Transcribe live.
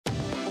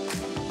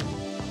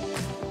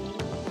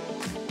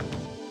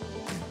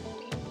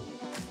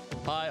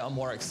I'm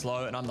Warwick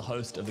Slow, and I'm the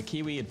host of the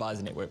Kiwi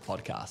Advisor Network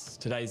podcast.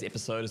 Today's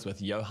episode is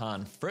with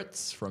Johan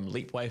Fritz from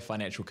Leapway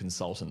Financial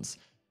Consultants.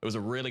 It was a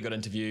really good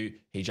interview.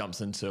 He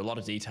jumps into a lot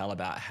of detail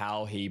about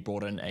how he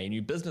brought in a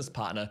new business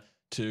partner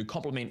to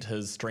complement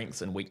his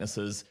strengths and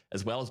weaknesses,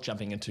 as well as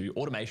jumping into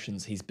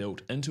automations he's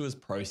built into his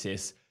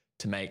process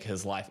to make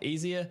his life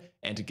easier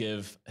and to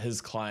give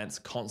his clients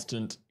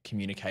constant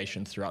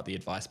communication throughout the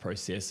advice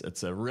process.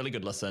 It's a really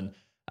good listen.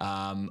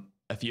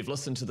 If you've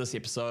listened to this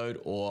episode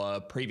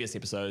or previous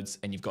episodes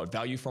and you've got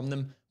value from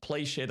them,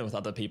 please share them with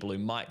other people who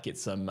might get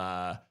some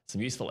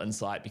useful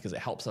insight, because it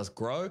helps us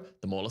grow.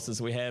 The more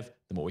listeners we have,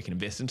 the more we can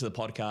invest into the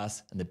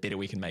podcast and the better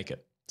we can make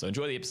it. So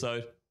enjoy the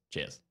episode.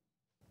 Cheers.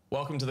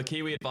 Welcome to the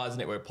Kiwi Advisor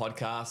Network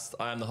podcast.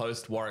 I am the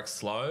host, Warwick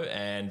Slow,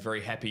 and very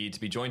happy to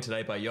be joined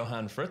today by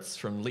Johan Fritz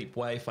from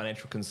Leapway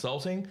Financial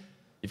Consulting.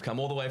 You've come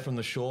all the way from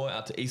the shore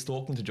out to East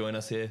Auckland to join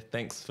us here.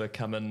 Thanks for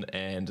coming,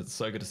 and it's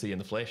so good to see you in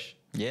the flesh.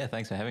 Yeah,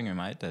 thanks for having me,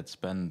 mate. It's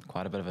been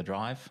quite a bit of a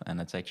drive, and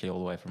it's actually all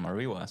the way from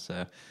Mariwa, so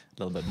a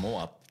little bit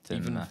more up.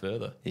 Even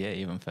further. Yeah,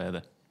 even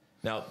further.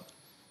 Now,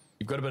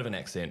 you've got a bit of an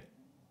accent.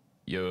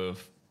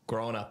 You've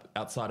grown up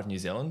outside of New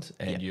Zealand,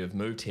 and you've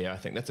moved here. I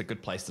think that's a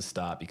good place to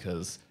start,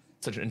 because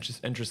it's such an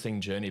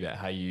interesting journey about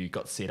how you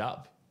got set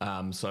up.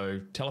 So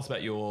tell us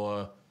about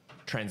your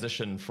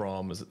transition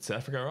from, is it South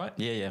Africa, right?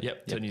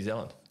 Yep. To New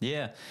Zealand.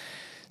 Yeah.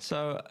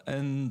 So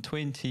in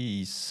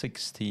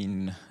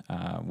 2016,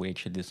 we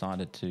actually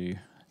decided to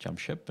jump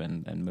ship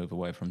and move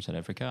away from South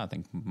Africa. I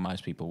think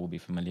most people will be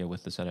familiar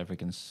with the South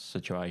African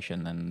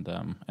situation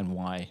and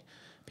why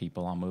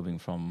people are moving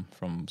from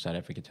South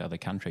Africa to other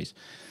countries.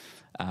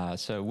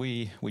 So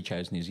we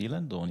chose New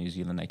Zealand, or New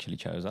Zealand actually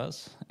chose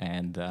us,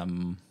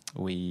 and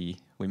we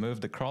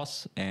moved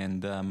across.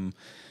 And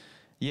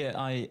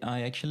I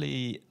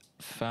actually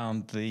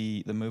found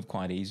the move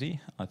quite easy.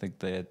 I think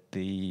that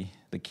the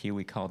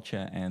Kiwi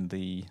culture and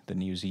the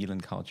New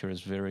Zealand culture is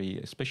very,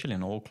 especially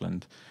in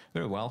Auckland,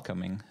 very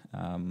welcoming,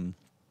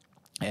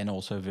 and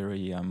also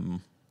very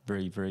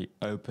very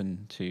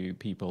open to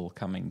people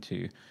coming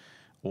to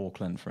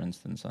Auckland, for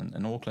instance. And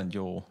in Auckland,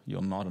 you're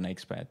not an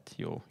expat,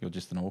 you're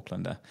just an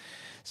Aucklander.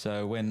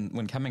 So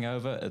when coming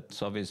over,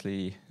 it's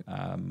obviously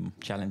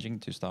challenging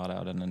to start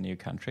out in a new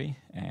country,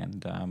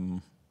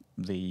 and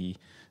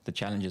the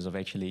challenges of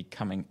actually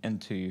coming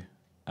into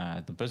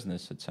the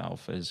business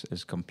itself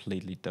is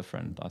completely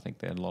different. I think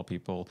there are a lot of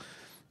people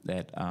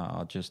that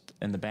are just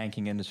in the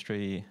banking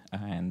industry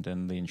and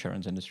in the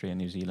insurance industry in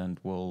New Zealand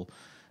will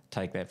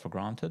take that for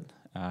granted,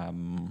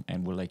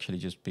 and will actually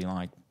just be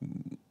like,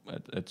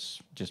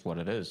 it's just what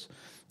it is.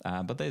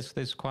 But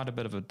there's quite a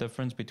bit of a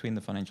difference between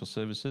the financial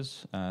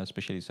services,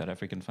 especially South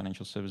African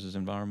financial services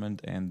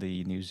environment and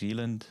the New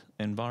Zealand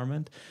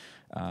environment.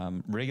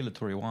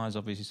 Regulatory-wise,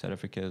 obviously, South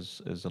Africa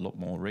is a lot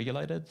more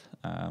regulated,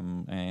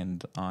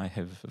 and I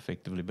have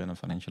effectively been a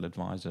financial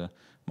advisor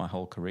my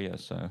whole career,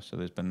 so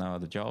there's been no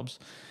other jobs.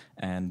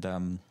 And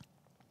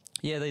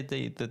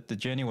the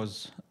journey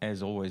was,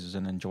 as always,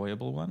 an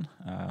enjoyable one,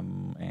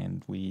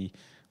 and we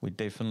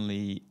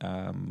definitely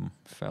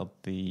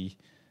felt the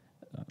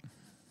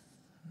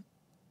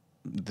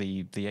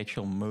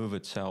actual move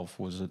itself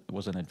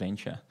was an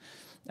adventure.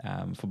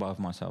 For both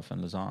myself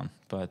and Lausanne,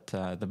 but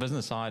the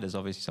business side is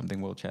obviously something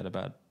we'll chat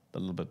about a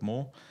little bit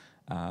more.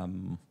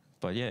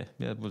 But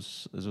it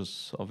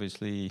was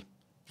obviously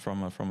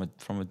from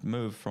a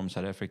move from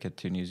South Africa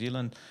to New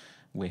Zealand,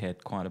 we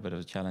had quite a bit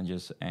of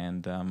challenges,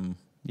 and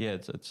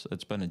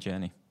it's been a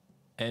journey.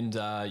 And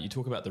you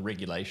talk about the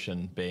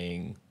regulation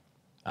being,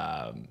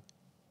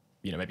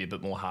 maybe a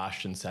bit more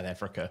harsh in South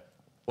Africa.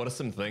 What are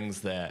some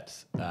things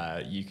that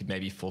you could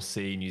maybe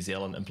foresee New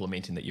Zealand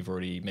implementing that you've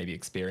already maybe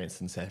experienced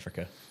in South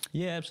Africa?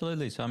 Yeah,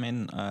 absolutely. So, I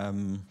mean,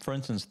 for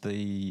instance,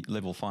 the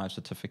Level 5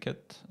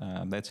 certificate,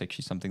 that's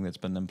actually something that's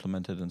been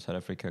implemented in South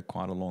Africa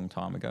quite a long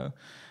time ago.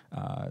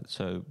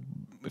 So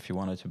if you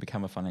wanted to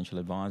become a financial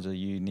advisor,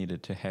 you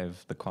needed to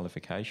have the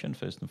qualification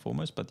first and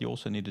foremost, but you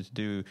also needed to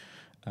do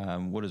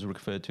what is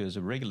referred to as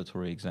a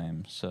regulatory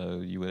exam.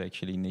 So you would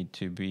actually need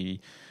to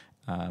be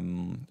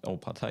or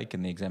partake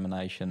in the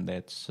examination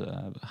that's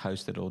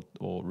hosted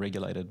or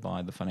regulated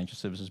by the Financial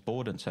Services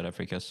Board in South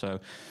Africa. So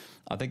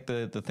I think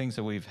the things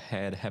that we've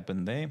had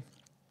happen there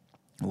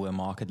were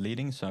market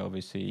leading. So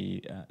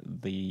obviously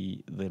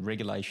the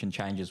regulation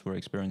changes we're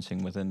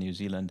experiencing within New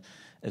Zealand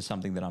is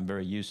something that I'm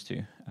very used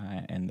to,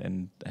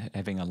 and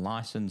having a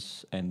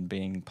license and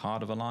being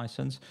part of a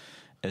license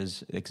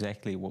is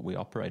exactly what we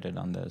operated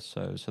under.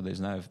 So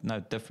there's no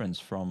difference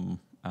from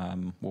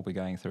what we're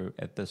going through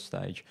at this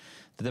stage.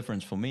 The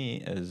difference for me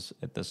is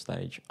at this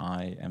stage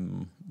I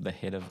am the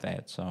head of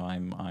that, so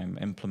I'm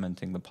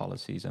implementing the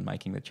policies and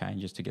making the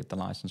changes to get the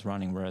license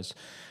running, whereas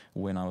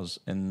when I was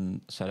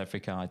in South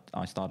Africa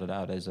I started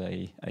out as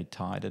a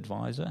tied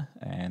advisor,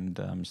 and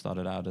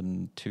started out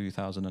in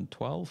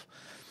 2012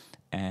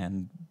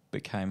 and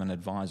became an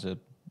advisor,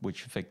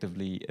 which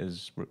effectively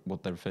is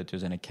what they refer to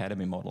as an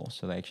academy model.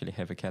 So they actually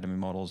have academy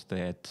models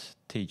that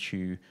teach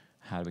you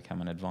how to become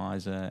an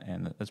advisor,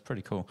 and it's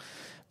pretty cool.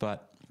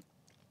 But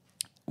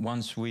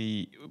once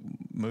we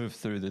moved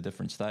through the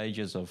different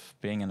stages of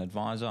being an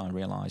advisor, I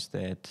realized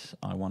that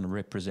I want to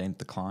represent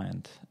the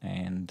client,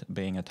 and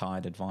being a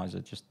tied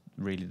advisor just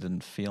really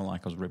didn't feel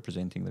like I was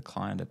representing the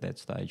client at that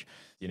stage.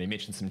 You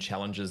mentioned some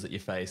challenges that you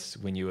faced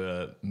when you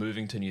were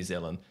moving to New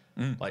Zealand.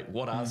 Like,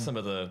 what are some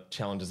of the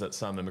challenges that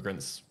some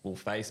immigrants will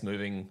face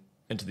moving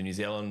into the New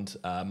Zealand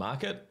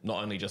market,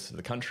 not only just for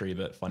the country,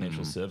 but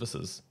financial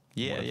services?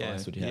 What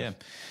advice would you have?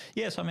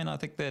 Yes, I mean, I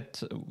think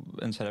that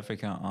in South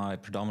Africa, I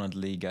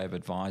predominantly gave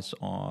advice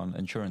on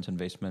insurance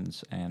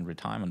investments and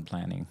retirement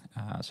planning.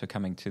 So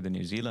coming to the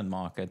New Zealand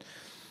market,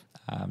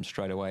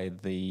 straight away,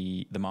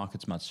 the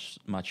market's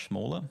much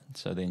smaller.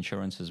 So the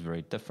insurance is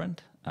very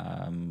different.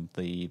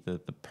 The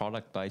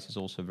product base is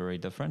also very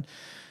different.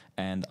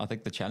 And I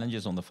think the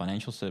challenges on the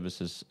financial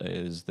services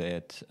is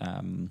that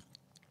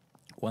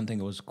one thing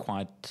that was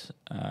quite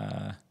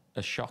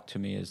a shock to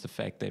me is the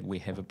fact that we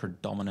have a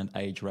predominant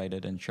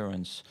age-rated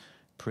insurance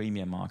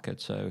premium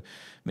market. So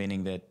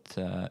meaning that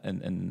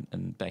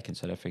back in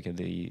South Africa,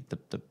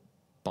 the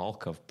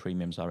bulk of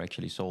premiums are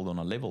actually sold on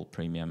a level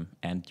premium,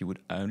 and you would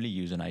only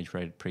use an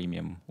age-rated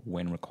premium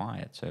when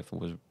required. So if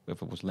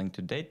it was linked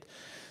to debt,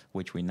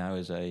 which we know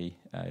is a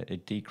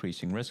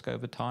decreasing risk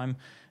over time,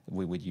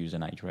 we would use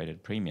an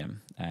age-rated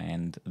premium,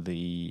 and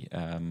the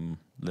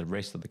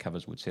rest of the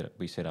covers would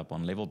be set up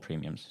on level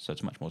premiums. So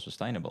it's much more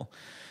sustainable.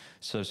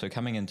 So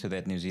coming into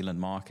that New Zealand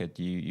market,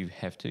 you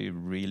have to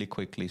really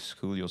quickly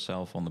school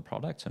yourself on the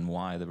products and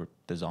why they're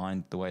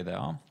designed the way they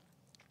are.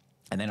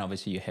 And then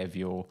obviously you have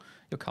your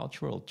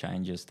cultural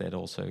changes that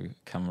also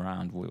come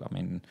around.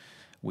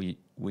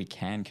 We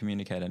can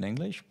communicate in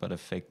English, but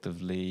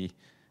effectively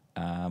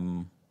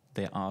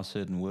there are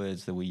certain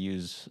words that we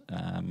use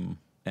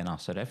in our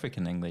South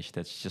African English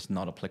that's just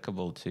not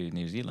applicable to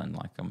New Zealand.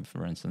 Like,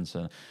 for instance,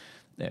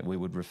 that we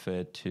would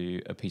refer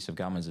to a piece of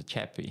gum as a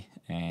chappie.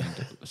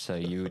 And so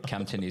you would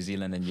come to New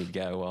Zealand and you'd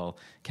go, well,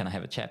 can I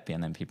have a chappie?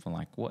 And then people are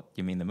like, what?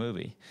 You mean the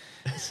movie?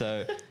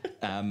 So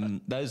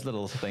those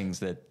little things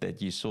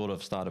that you sort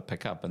of start to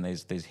pick up, and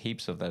there's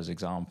heaps of those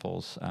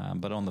examples.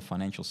 But on the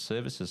financial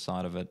services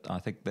side of it, I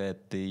think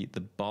that the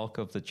bulk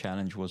of the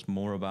challenge was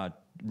more about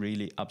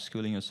really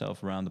upskilling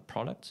yourself around the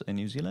products in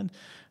New Zealand,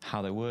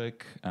 how they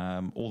work,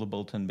 all the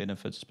built-in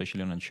benefits,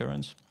 especially on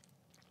insurance.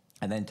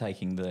 And then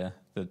taking the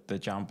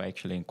jump,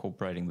 actually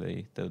incorporating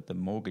the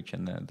mortgage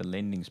and the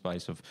lending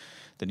space of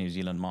the New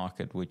Zealand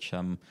market, which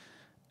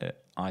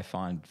I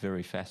find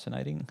very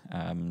fascinating.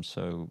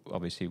 So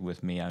obviously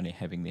with me only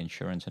having the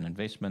insurance and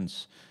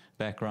investments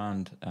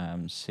background,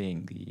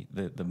 seeing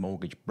the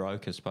mortgage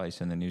broker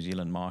space in the New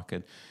Zealand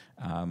market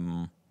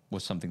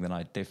was something that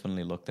I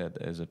definitely looked at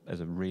as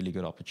a really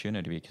good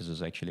opportunity, because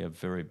there's actually a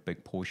very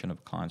big portion of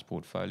a client's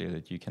portfolio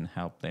that you can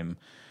help them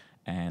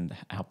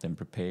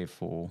prepare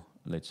for,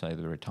 let's say,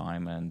 the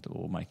retirement,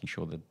 or making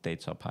sure that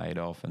debts are paid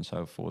off and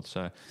so forth.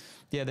 So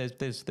yeah,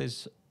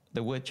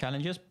 there were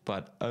challenges,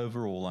 but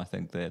overall I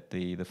think that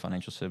the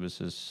financial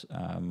services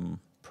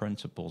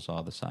principles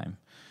are the same.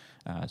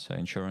 So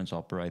insurance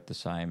operate the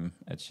same.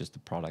 It's just the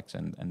products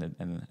and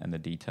the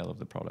detail of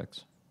the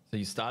products. So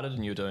you started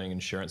and you were doing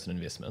insurance and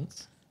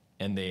investments,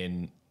 and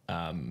then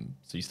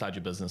so you started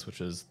your business,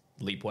 which is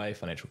Leapway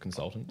Financial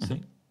Consultants.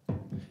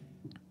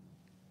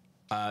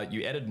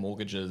 You added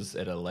mortgages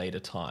at a later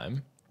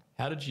time.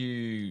 How did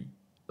you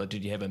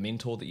have a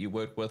mentor that you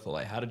worked with, or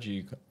how did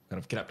you kind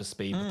of get up to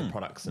speed with the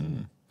products?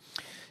 And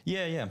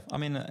Yeah. I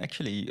mean,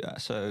 actually,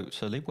 so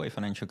Leapway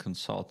Financial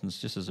Consultants,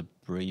 just as a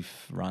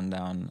brief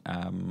rundown,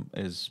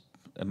 is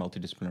a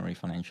multidisciplinary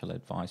financial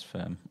advice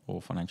firm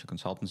or financial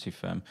consultancy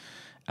firm.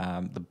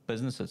 The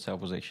business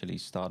itself was actually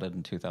started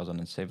in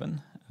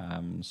 2007.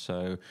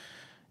 So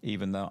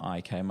even though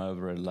I came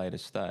over at a later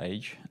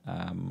stage,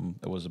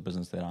 it was a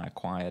business that I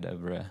acquired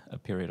over a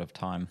period of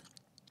time.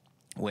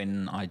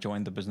 When I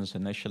joined the business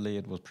initially,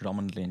 it was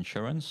predominantly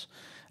insurance,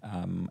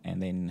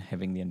 and then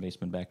having the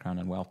investment background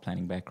and wealth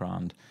planning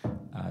background,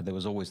 there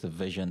was always the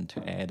vision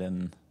to add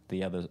in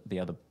the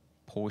other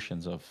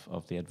portions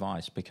of the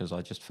advice, because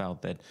I just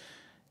felt that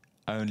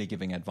only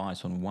giving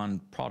advice on one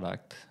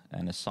product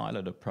and a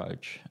siloed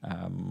approach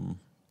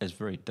is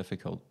very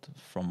difficult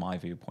from my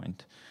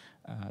viewpoint.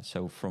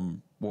 So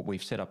from what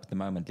we've set up at the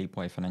moment,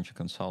 Leapway Financial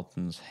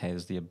Consultants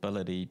has the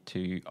ability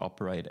to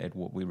operate at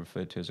what we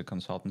refer to as a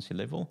consultancy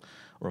level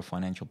or a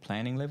financial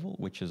planning level,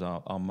 which is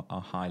our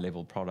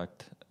high-level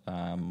product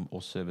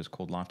or service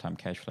called lifetime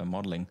cash flow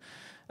modeling.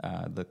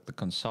 The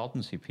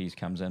consultancy piece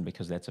comes in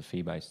because that's a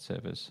fee-based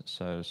service.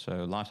 So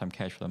lifetime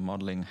cash flow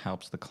modeling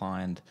helps the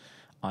client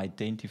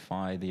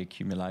identify the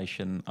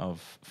accumulation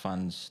of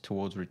funds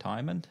towards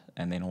retirement,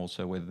 and then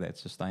also whether that's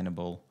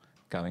sustainable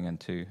going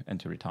into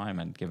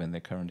retirement, given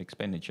their current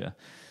expenditure.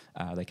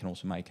 They can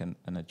also make an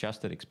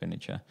adjusted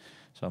expenditure.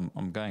 So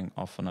I'm going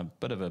off on a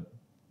bit of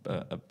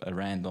a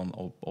rant on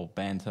or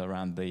banter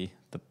around the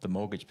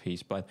mortgage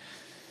piece, but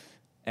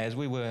as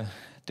we were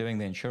doing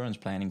the insurance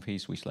planning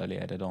piece, we slowly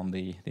added on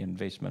the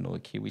investment or the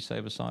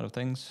KiwiSaver side of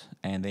things.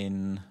 And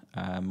then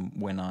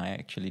when I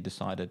actually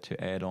decided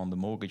to add on the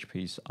mortgage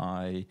piece,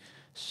 I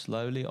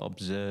slowly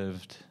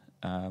observed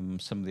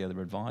some of the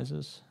other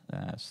advisors,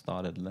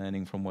 started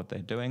learning from what they're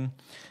doing.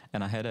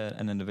 And I had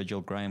an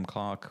individual, Graham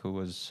Clark, who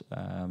was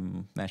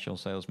National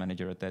Sales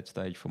Manager at that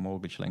stage for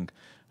Mortgage Link,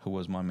 who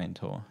was my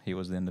mentor. He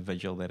was the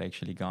individual that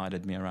actually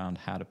guided me around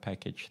how to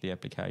package the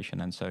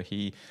application. And so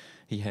he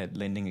had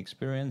lending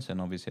experience,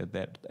 and obviously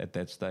at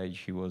that stage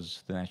he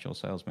was the National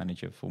Sales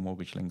Manager for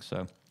Mortgage Link.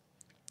 So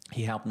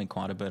he helped me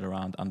quite a bit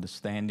around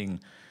understanding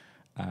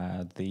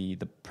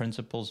the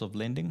principles of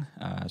lending.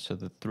 So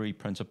the 3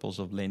 principles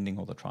of lending,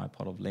 or the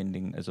tripod of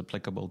lending, is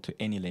applicable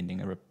to any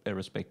lending,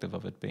 irrespective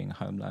of it being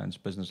home loans,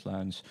 business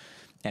loans,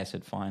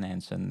 asset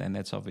finance, and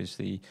that's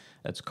obviously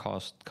its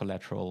cost,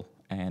 collateral,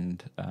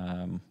 and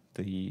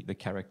the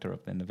character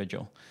of the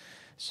individual.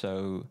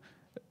 So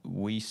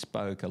we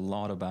spoke a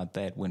lot about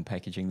that when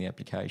packaging the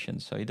application.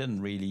 So he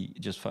didn't really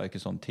just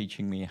focus on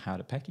teaching me how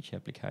to package the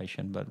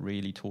application, but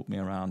really taught me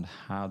around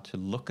how to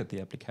look at the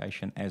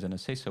application as an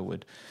assessor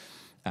would.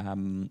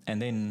 And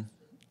then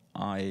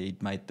I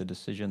made the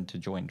decision to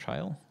join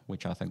Trail,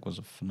 which I think was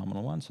a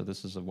phenomenal one. So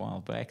this is a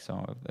while back,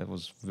 so it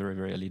was very,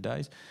 very early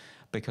days,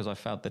 because I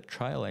felt that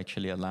Trail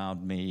actually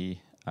allowed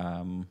me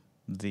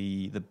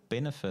the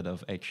benefit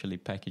of actually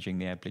packaging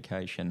the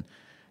application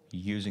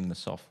using the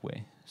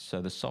software.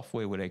 So the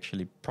software would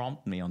actually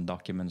prompt me on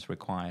documents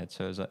required.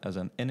 So as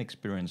an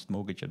inexperienced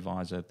mortgage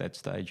advisor at that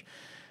stage,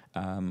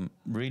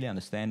 really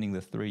understanding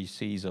the 3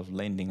 C's of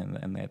lending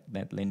and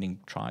that lending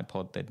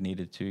tripod that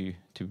needed to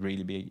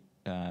really be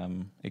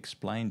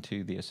explained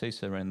to the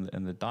assessor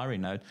in the diary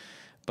note.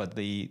 But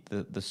the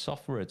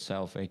software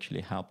itself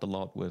actually helped a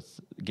lot with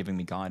giving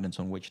me guidance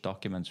on which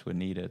documents were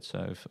needed.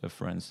 So if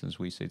for instance,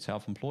 we said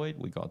self-employed,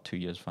 we got 2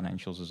 years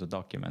financials as a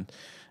document.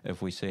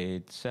 If we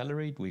said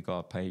salaried, we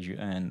got pay as you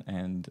earn.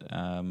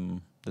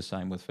 And the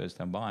same with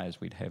first-time buyers.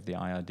 We'd have the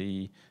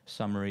IRD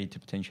summary to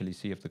potentially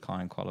see if the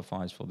client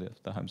qualifies for the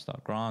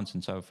Homestart grants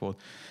and so forth.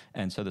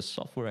 And so the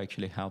software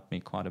actually helped me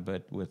quite a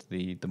bit with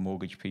the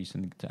mortgage piece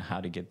and how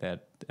to get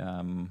that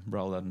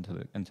rolled out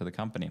into the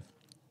company.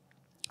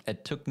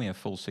 It took me a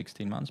full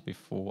 16 months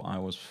before I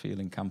was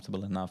feeling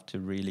comfortable enough to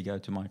really go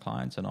to my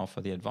clients and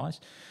offer the advice.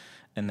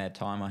 In that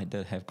time, I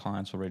did have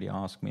clients already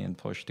ask me and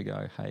push to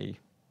go, hey,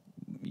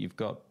 you've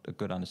got a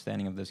good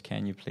understanding of this.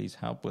 Can you please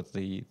help with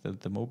the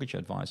mortgage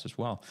advice as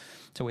well?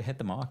 So we had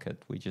the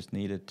market. We just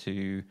needed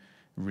to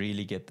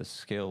really get the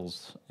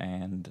skills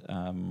and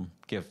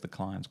give the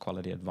clients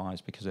quality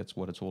advice, because that's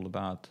what it's all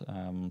about.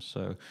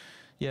 So,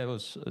 yeah, it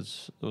was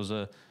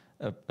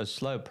a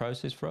slow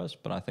process for us,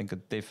 but I think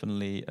it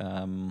definitely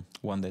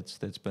one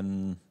that's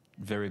been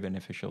very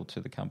beneficial to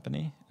the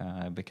company,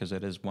 because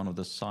it is one of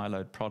the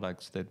siloed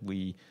products that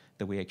we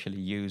actually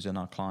use in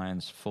our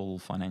clients' full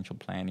financial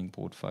planning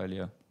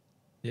portfolio.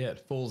 Yeah, it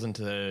falls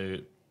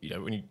into,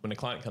 when a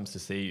client comes to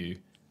see you.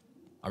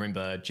 I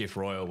remember Jeff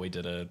Royal, we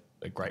did a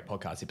great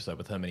podcast episode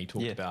with him, and he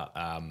talked about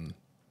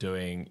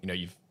doing,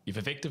 you've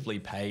effectively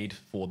paid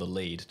for the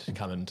lead to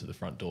come into the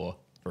front door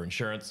for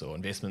insurance or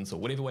investments or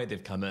whatever way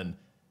they've come in.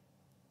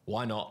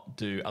 Why not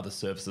do other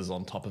services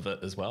on top of it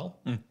as well?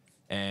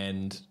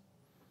 And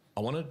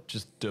I want to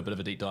just do a bit of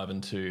a deep dive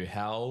into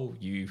how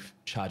you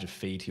charge a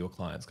fee to your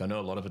clients. I know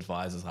a lot of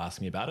advisors ask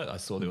me about it. I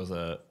saw there was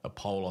a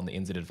poll on the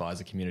NZ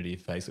Advisor Community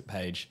Facebook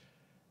page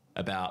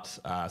about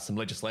some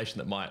legislation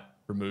that might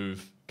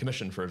remove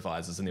commission for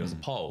advisors. And there was a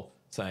poll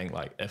saying,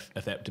 like, if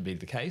that to be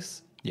the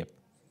case,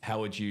 how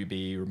would you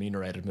be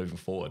remunerated moving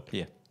forward?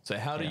 So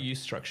how do you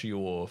structure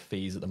your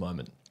fees at the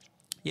moment?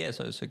 Yeah,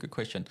 so it's a good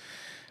question.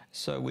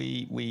 So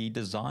we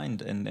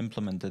designed and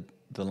implemented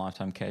the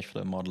lifetime cash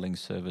flow modeling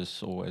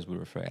service, or as we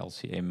refer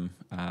LCM,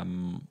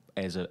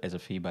 as a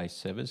fee-based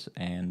service.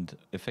 And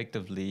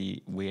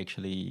effectively, we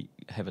actually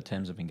have a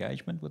terms of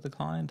engagement with the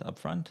client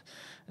upfront.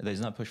 There's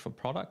no push for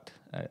product.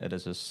 It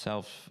is it's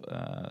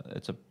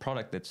a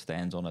product that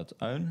stands on its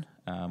own,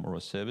 or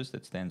a service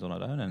that stands on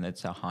its own, and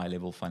it's a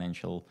high-level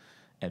financial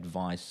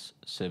advice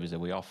service that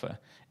we offer.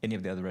 Any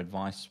of the other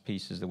advice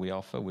pieces that we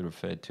offer, we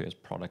refer to as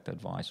product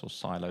advice or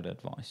siloed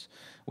advice,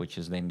 which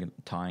is then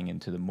tying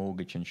into the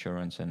mortgage,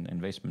 insurance, and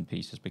investment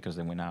pieces, because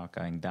then we're now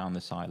going down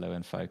the silo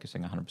and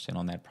focusing 100%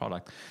 on that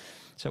product.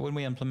 So when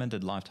we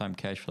implemented lifetime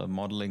cash flow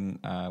modeling,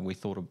 we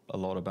thought a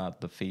lot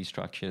about the fee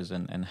structures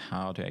and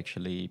how to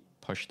actually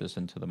push this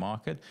into the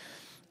market.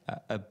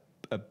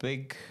 A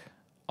big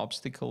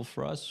obstacle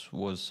for us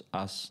was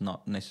us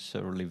not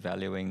necessarily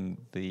valuing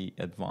the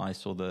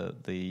advice or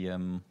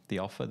the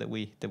offer that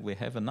we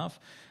have enough,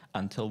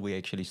 until we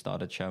actually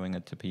started showing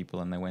it to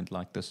people and they went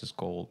like, this is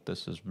gold,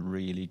 this is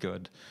really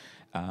good.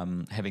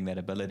 Having that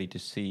ability to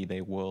see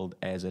their world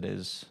as it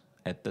is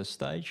at this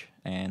stage,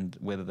 and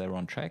whether they're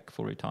on track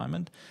for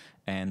retirement,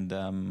 and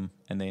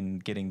then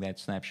getting that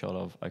snapshot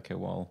of, okay,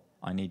 well,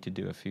 I need to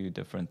do a few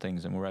different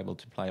things, and we're able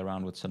to play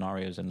around with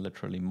scenarios and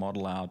literally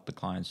model out the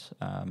client's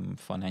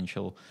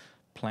financial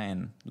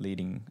plan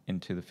leading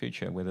into the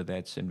future, whether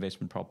that's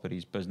investment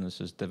properties,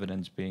 businesses,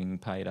 dividends being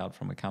paid out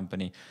from a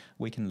company.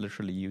 We can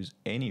literally use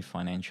any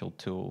financial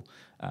tool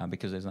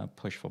because there's no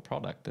push for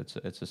product. It's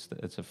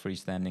a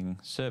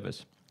freestanding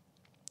service.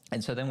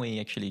 And so then we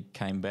actually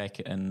came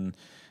back and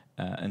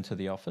into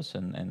the office,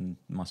 and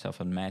myself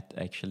and Matt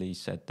actually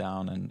sat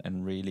down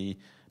and really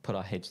put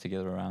our heads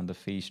together around the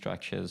fee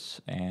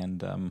structures.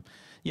 And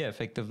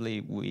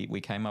effectively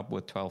we came up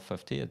with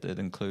 $12.50. It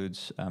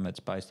includes, it's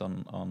based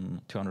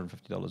on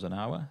 $250 an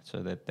hour.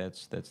 So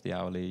that's the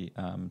hourly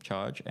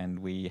charge. And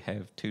we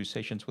have 2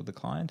 sessions with the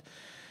client.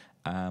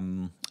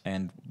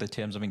 And the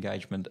terms of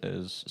engagement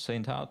is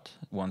sent out.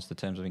 Once the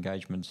terms of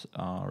engagements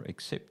are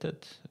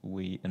accepted,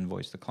 we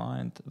invoice the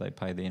client, they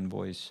pay the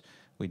invoice,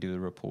 we do the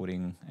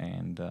reporting,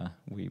 and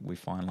we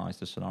finalize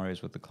the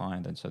scenarios with the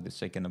client. And so the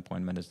second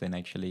appointment is then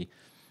actually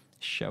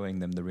showing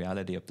them the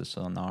reality of the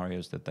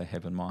scenarios that they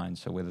have in mind.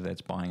 So whether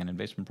that's buying an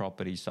investment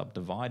property,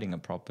 subdividing a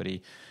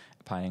property,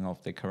 paying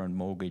off their current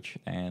mortgage,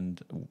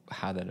 and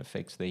how that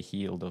affects their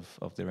yield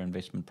of their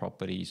investment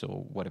properties,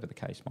 or whatever the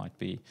case might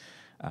be.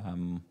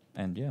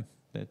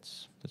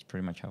 That's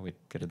pretty much how we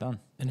get it done.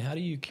 And how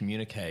do you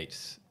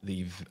communicate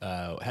the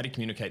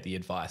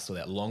advice or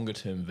that longer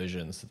term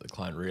vision so that the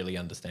client really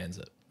understands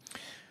it?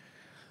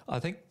 I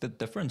think the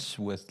difference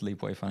with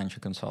Leapway Financial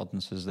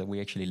Consultants is that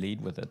we actually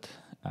lead with it.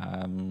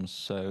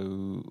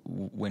 So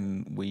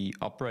when we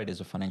operate as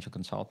a financial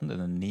consultant,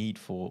 and the need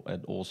for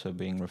it also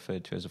being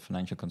referred to as a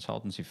financial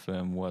consultancy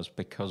firm was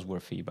because we're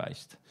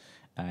fee-based.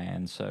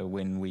 And so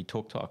when we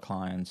talk to our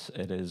clients,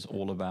 it is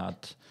all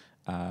about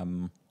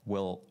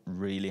we'll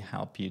really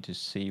help you to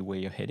see where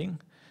you're heading.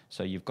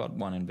 So you've got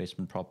one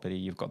investment property,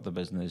 you've got the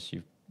business,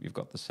 you've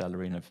got the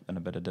salary and a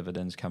bit of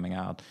dividends coming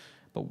out.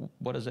 But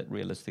what is it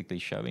realistically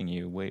showing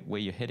you where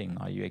you're heading?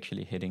 Are you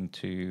actually heading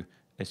to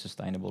a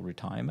sustainable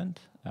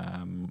retirement?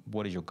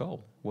 What is your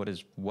goal? What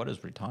is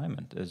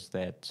retirement? Is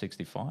that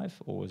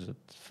 65 or is it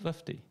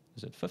 50?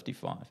 Is it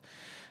 55?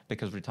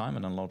 Because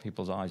retirement in a lot of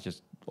people's eyes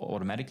just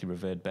automatically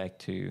revert back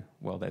to,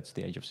 well, that's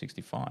the age of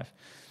 65.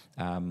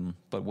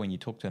 But when you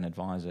talk to an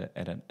advisor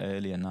at an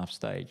early enough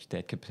stage,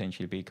 that could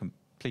potentially be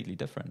completely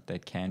different.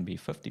 That can be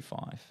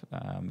 55,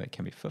 that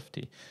can be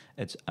 50.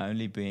 It's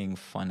only being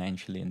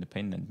financially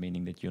independent,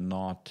 meaning that you're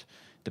not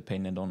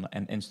dependent on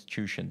an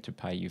institution to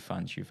pay you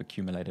funds. You've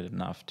accumulated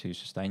enough to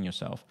sustain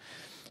yourself.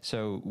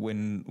 So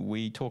when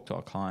we talk to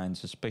our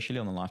clients, especially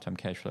on the lifetime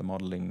cash flow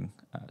modeling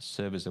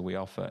service that we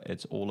offer,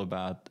 it's all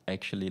about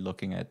actually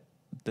looking at,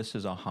 this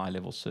is our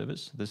high-level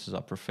service, this is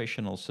our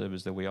professional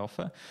service that we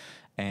offer,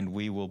 and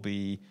we will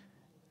be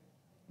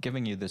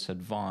giving you this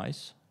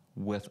advice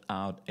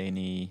without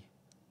any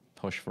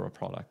push for a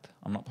product.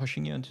 I'm not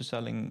pushing you into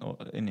selling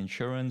an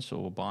insurance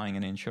or buying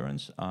an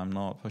insurance. I'm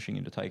not pushing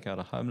you to take out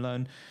a home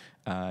loan.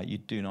 You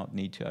do not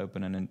need to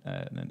open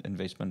an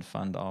investment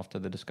fund after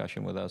the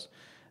discussion with us.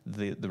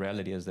 The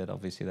reality is that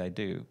obviously they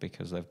do,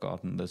 because they've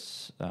gotten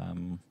this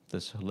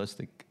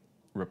holistic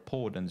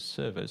report and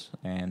service,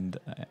 and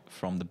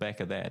from the back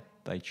of that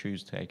they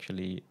choose to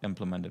actually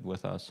implement it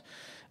with us.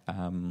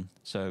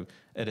 So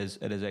it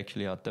is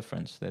actually our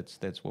difference.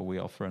 That's what we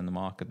offer in the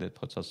market that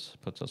puts us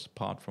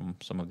apart from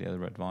some of the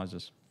other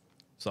advisors.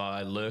 So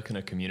I lurk in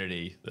a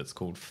community that's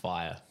called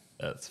FIRE.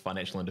 It's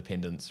Financial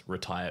Independence,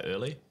 Retire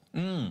Early.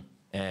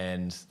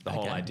 And the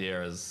whole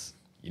idea is,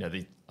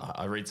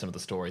 I read some of the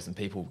stories and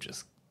people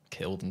just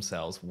kill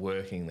themselves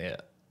working their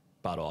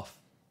butt off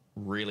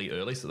really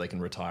early so they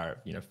can retire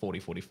at 40,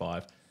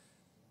 45.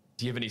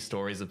 Do you have any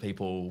stories of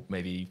people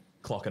maybe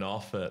clocking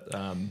off at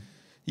an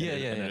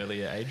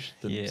earlier age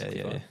than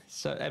 65?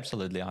 So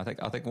absolutely. I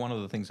think one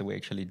of the things that we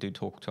actually do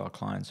talk to our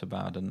clients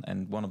about,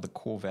 and one of the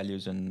core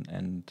values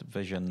and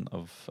vision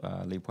of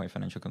Leapway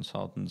Financial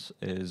Consultants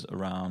is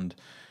around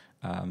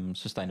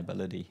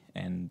sustainability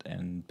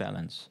and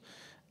balance.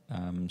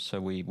 So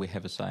we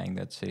have a saying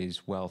that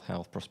says wealth,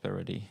 health,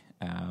 prosperity,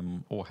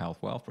 or health,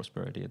 wealth,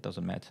 prosperity. It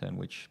doesn't matter in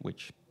which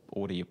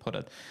order you put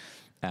it.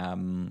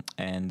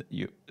 And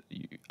you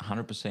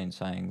 100%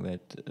 saying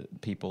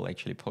that people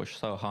actually push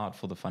so hard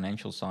for the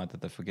financial side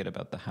that they forget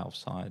about the health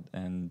side.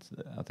 And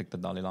I think the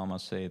Dalai Lama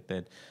said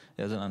that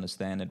he doesn't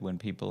understand that when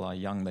people are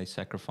young, they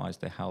sacrifice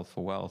their health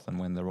for wealth, and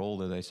when they're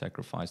older, they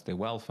sacrifice their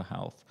wealth for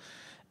health.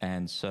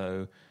 And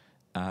so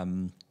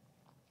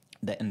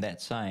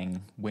that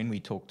saying, when we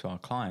talk to our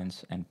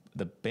clients, and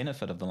the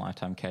benefit of the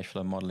lifetime cash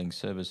flow modeling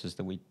service is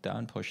that we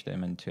don't push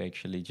them into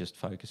actually just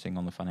focusing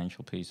on the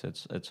financial piece.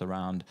 It's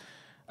around,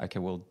 okay,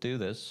 we'll do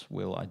this,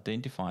 we'll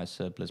identify a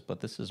surplus, but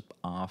this is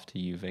after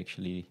you've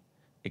actually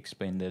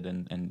expended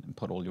and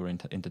put all your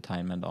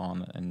entertainment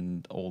on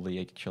and all the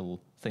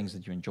actual things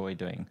that you enjoy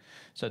doing.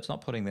 So it's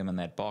not putting them in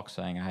that box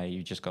saying, hey,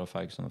 you just got to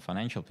focus on the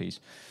financial piece.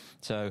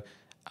 So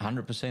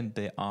 100%,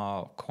 there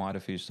are quite a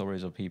few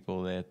stories of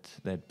people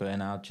that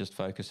burn out just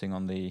focusing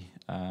on the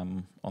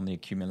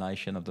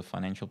accumulation of the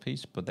financial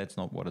piece, but that's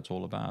not what it's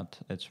all about.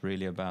 It's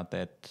really about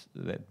that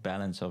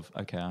balance of,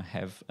 okay, I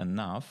have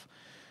enough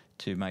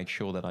to make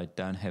sure that I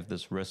don't have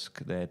this risk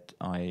that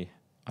I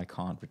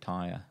can't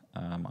retire.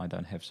 I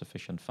don't have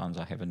sufficient funds.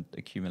 I haven't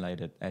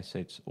accumulated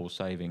assets or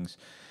savings,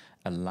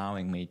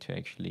 allowing me to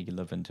actually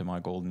live into my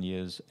golden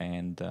years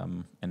and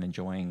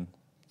enjoying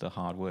the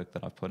hard work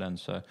that I've put in.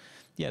 So,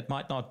 yeah, it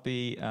might not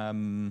be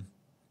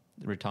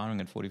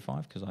retiring at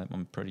 45, because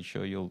I'm pretty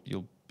sure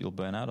you'll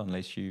burn out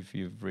unless you've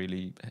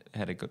really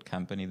had a good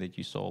company that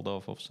you sold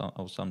off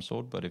of some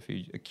sort. But if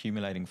you're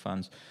accumulating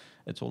funds,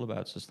 it's all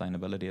about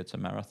sustainability. It's a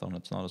marathon.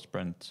 It's not a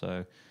sprint.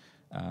 So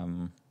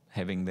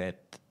having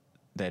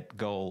that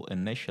goal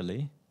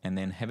initially, and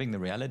then having the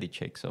reality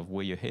checks of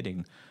where you're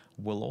heading,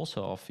 will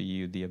also offer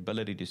you the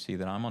ability to see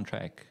that I'm on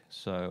track,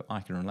 so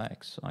I can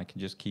relax. I can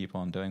just keep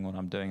on doing what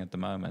I'm doing at the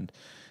moment.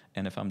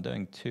 And if I'm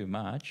doing too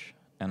much,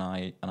 and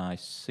I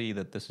see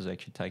that this is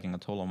actually taking a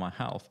toll on my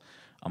health,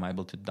 I'm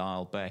able to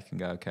dial back and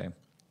go, okay,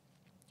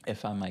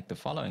 if I make the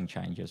following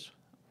changes,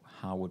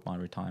 how would my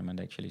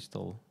retirement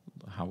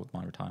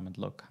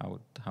look? How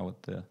would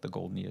the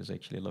golden years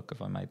actually look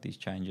if I made these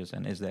changes,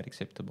 and is that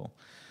acceptable?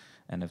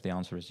 And if the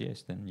answer is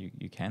yes, then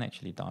you can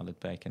actually dial it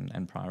back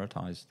and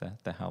prioritize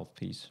the health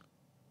piece.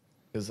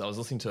 Because I was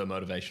listening to a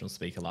motivational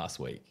speaker last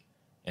week,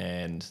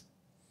 and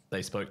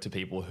they spoke to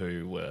people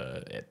who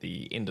were at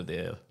the end of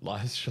their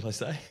lives, shall I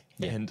say.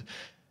 Yeah. And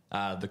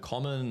the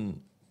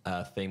common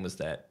theme was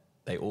that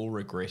they all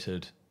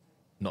regretted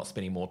not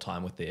spending more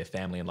time with their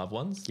family and loved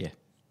ones. Yeah.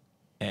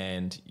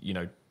 And,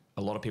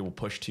 a lot of people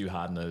push too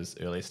hard in those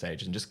earlier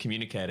stages, and just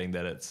communicating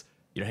that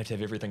you don't have to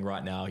have everything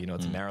right now.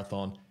 It's a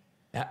marathon.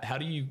 How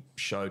do you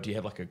show, do you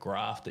have like a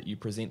graph that you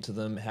present to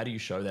them? How do you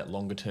show that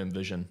longer term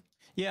vision?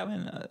 Yeah, I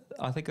mean,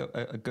 I think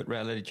a good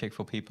reality check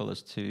for people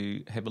is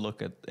to have a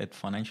look at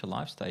financial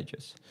life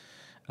stages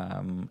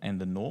and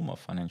the norm of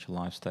financial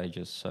life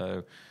stages.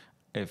 So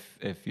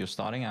if you're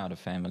starting out a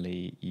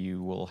family,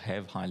 you will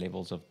have high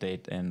levels of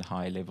debt and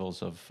high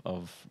levels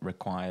of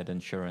required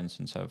insurance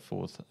and so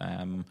forth.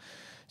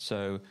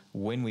 So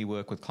when we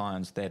work with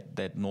clients,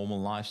 that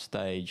normal life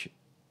stage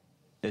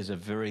is a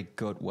very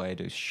good way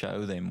to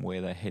show them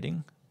where they're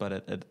heading, but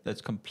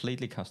it's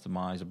completely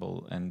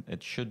customizable, and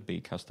it should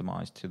be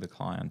customized to the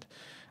client.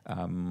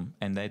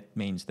 And that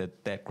means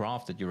that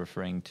graph that you're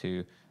referring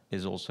to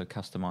is also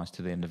customized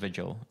to the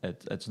individual.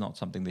 It's not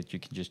something that you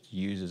can just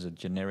use as a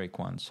generic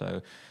one.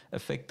 So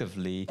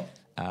effectively,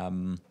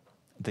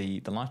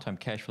 the lifetime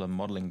cash flow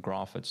modeling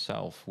graph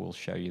itself will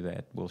show you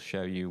that. Will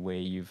show you where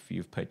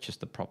you've purchased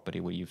the property,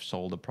 where you've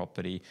sold the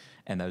property,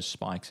 and those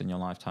spikes in your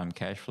lifetime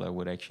cash flow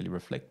would actually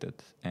reflect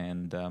it.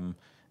 And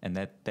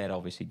that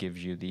obviously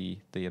gives you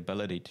the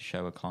ability to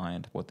show a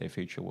client what their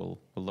future will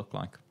look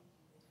like.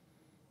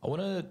 I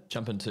want to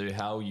jump into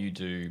how you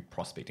do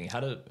prospecting.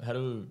 How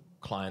do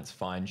clients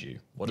find you?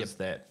 What is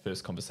that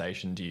first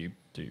conversation? Do you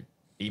do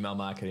email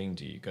marketing?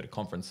 Do you go to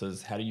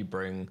conferences? How do you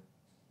bring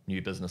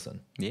new business in?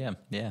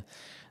 Yeah.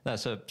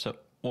 That's a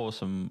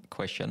awesome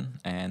question,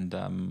 and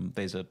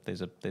there's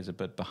a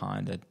bit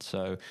behind it.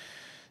 So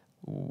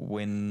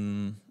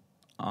when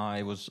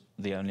I was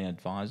the only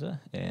advisor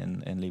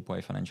in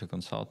Leapway Financial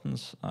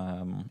Consultants,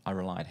 I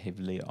relied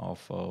heavily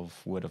off of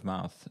word of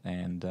mouth,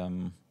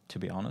 and to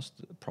be honest,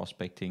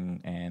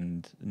 prospecting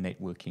and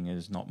networking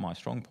is not my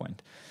strong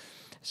point.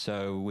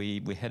 So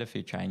we had a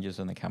few changes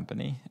in the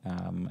company,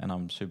 and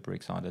I'm super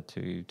excited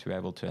to be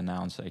able to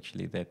announce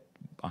actually that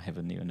I have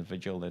a new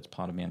individual that's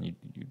part of me, and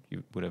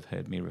you would have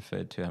heard me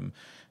referred to him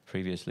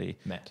previously.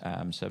 Matt.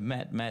 So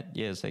Matt,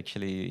 is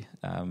actually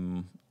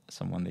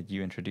someone that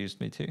you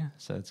introduced me to.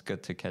 So it's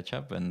good to catch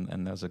up, and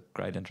that was a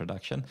great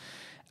introduction.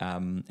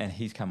 And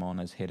he's come on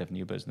as head of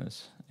new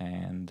business,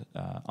 and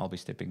I'll be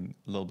stepping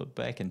a little bit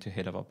back into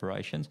head of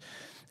operations.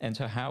 And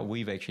so how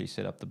we've actually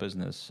set up the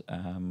business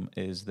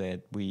is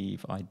that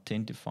we've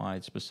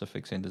identified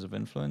specific centers of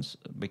influence.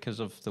 Because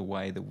of the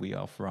way that we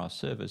offer our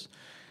service,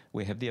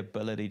 we have the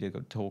ability to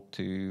go talk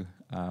to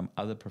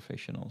other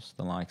professionals,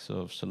 the likes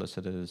of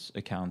solicitors,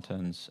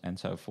 accountants, and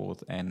so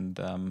forth.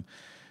 And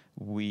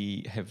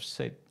we have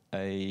set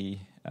a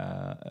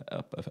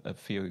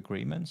few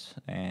agreements,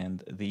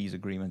 and these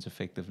agreements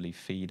effectively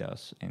feed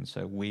us. And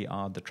so we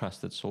are the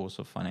trusted source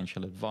of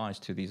financial advice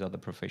to these other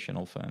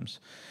professional firms.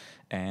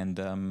 And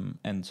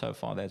so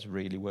far that's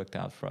really worked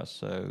out for us.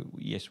 So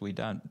yes, we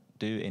don't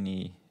do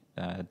any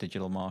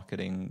digital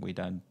marketing.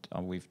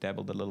 We've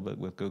dabbled a little bit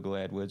with Google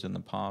AdWords in the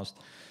past.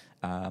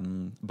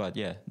 But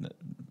yeah,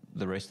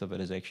 the rest of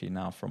it is actually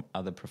now from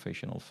other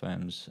professional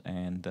firms,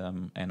 and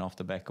off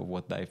the back of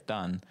what they've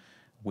done,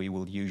 we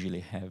will usually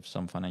have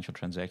some financial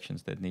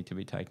transactions that need to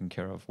be taken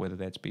care of, whether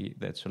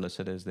that's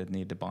solicitors that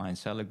need the buy and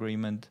sell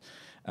agreement,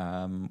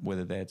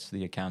 whether that's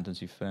the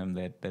accountancy firm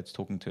that's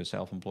talking to a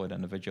self-employed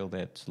individual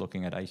that's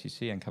looking at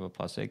ACC and Cover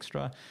Plus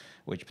Extra,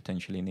 which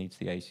potentially needs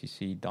the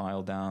ACC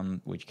dial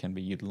down, which can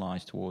be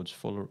utilized towards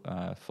full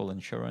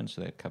insurance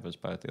that covers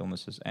both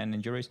illnesses and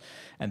injuries.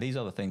 And these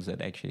are the things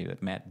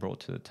that Matt brought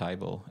to the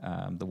table,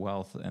 the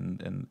wealth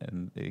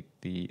and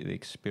the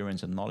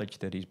experience and knowledge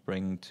that he's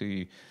bringing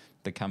to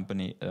the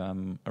company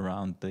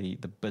around the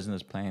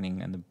business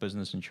planning and the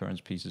business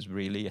insurance pieces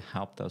really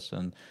helped us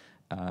and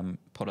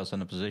put us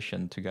in a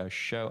position to go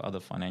show other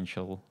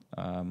financial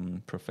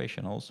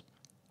professionals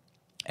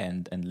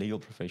and legal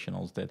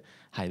professionals that,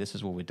 hey, this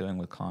is what we're doing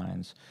with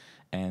clients.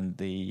 And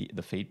the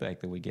feedback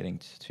that we're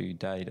getting to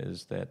date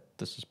is that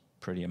this is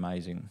pretty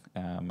amazing,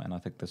 and I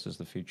think this is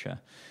the future.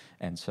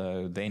 And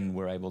so then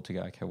we're able to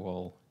go, okay,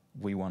 well,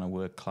 we want to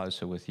work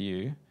closer with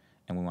you,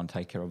 and we want to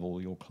take care of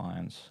all your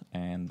clients,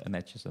 and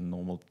that's just a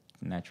normal,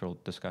 natural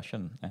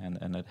discussion,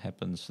 and it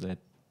happens that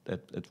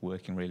it's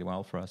working really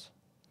well for us.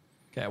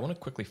 Okay, I want to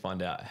quickly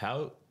find out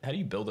how do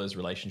you build those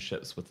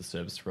relationships with the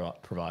service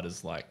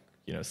providers, like,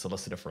 you know,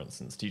 solicitor, for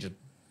instance? Do you just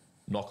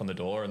knock on the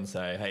door and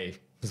say, hey,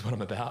 this is what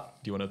I'm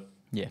about? Do you want to?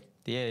 Yeah.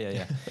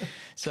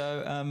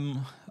 So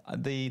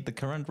the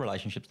current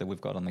relationships that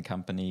we've got on the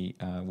company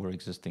were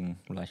existing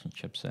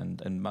relationships,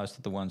 and most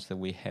of the ones that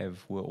we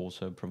have were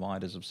also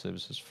providers of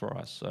services for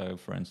us. So,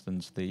 for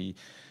instance, the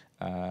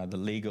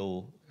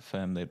legal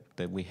firm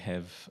that we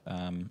have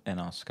in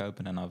our scope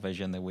and in our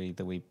vision that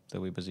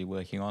we're busy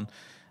working on,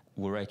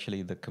 we're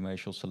actually the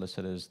commercial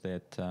solicitors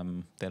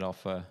that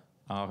offer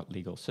our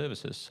legal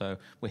services. So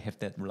we have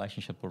that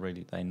relationship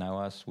already. They know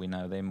us, we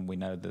know them, we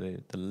know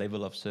the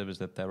level of service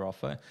that they're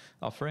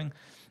offering.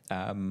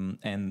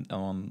 And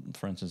on,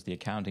 for instance, the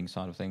accounting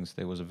side of things,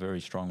 there was a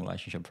very strong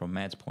relationship from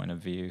Matt's point of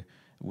view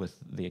with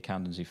the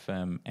accountancy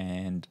firm.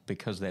 And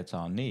because that's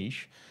our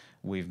niche,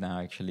 we've now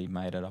actually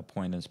made it our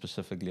point, and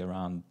specifically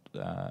around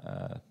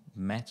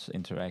Matt's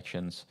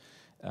interactions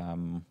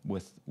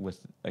with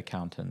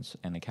accountants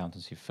and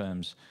accountancy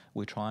firms,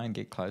 we try and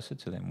get closer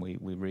to them. We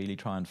really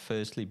try and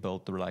firstly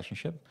build the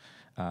relationship.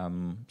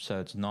 So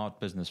it's not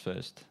business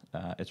first,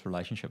 it's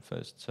relationship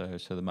first. So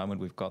the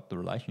moment we've got the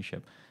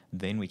relationship,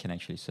 then we can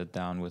actually sit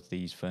down with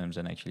these firms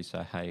and actually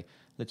say, hey,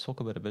 let's talk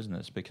about a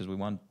business, because we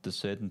want the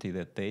certainty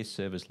that their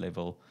service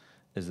level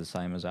is the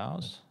same as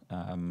ours.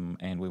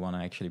 And we want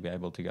to actually be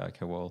able to go,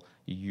 okay, well,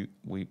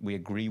 we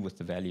agree with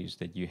the values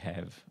that you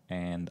have,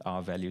 and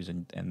our values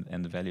and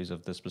the values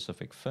of this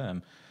specific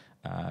firm,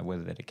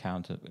 whether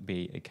that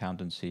be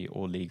accountancy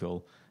or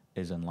legal,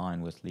 is in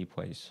line with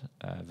Leapway's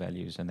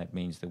values. And that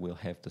means that we'll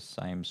have the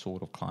same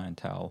sort of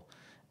clientele,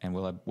 and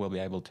we'll be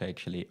able to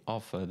actually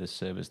offer the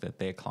service that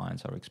their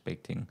clients are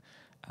expecting,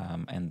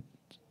 and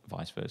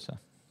vice versa.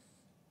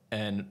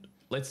 And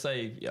let's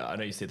say, I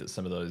know you said that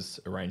some of those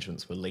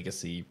arrangements were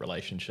legacy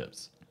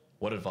relationships.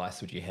 What advice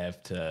would you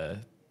have to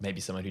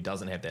maybe someone who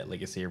doesn't have that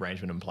legacy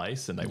arrangement in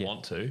place and they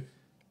want to?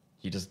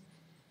 You just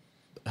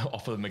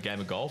offer them a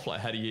game of golf?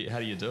 Like, how do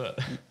you do it?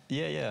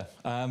 Yeah.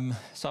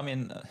 So I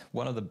mean,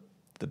 one of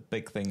the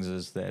big things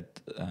is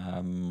that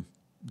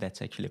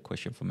that's actually a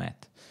question for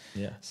Matt.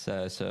 Yeah.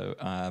 So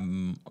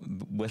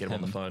with get him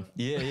on the phone.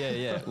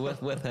 Yeah.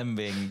 with him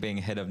being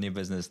head of new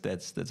business,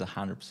 that's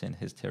 100%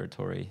 his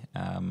territory.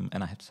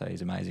 And I have to say,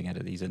 he's amazing at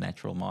it. He's a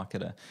natural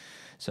marketer.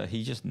 So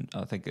he just,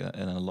 I think,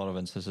 in a lot of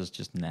instances,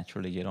 just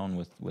naturally get on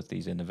with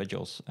these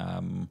individuals.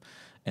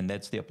 And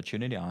that's the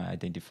opportunity I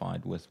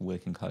identified with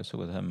working closer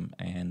with him.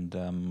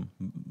 And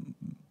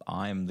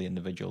I am the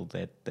individual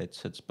that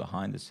sits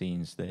behind the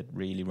scenes, that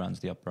really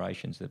runs the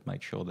operations, that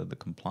makes sure that the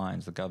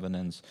compliance, the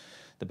governance,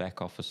 the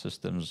back office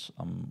systems,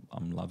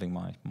 I'm loving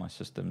my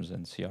systems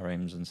and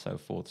CRMs and so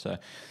forth. So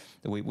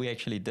we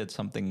actually did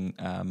something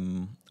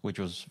which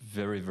was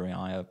very, very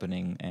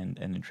eye-opening and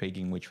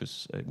intriguing, which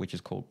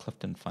is called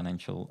Clifton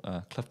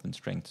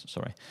Strengths.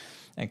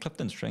 And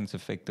Clifton Strengths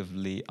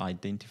effectively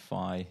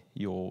identify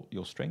your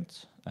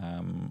strengths,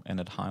 and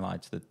it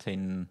highlights the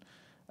 10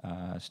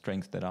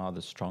 strengths that are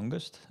the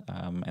strongest,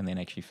 and then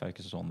actually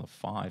focuses on the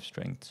 5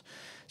 strengths.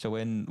 So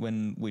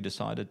when we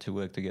decided to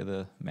work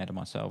together, Matt and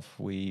myself,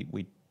 we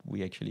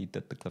actually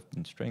did the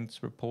Clifton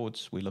Strengths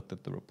reports. We looked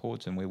at the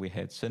reports and where we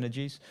had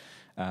synergies,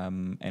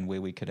 and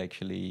where we could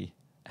actually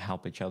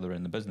help each other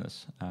in the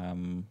business.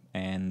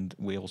 And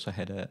we also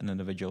had an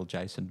individual,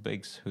 Jason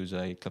Biggs, who's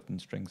a Clifton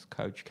Strengths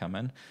coach, come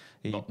in.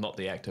 Not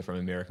the actor from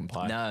American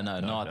Pie. No,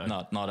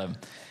 not him.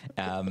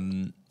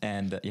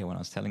 And when I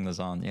was telling Liz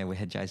on, we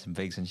had Jason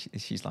Biggs, and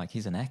she's like,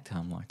 he's an actor.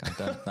 I'm like, I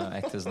don't know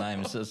actor's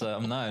name. So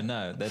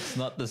no, that's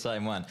not the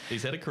same one.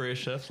 He's had a career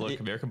shift like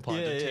American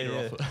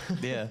Pie.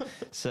 Yeah.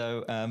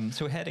 So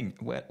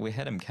we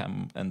had him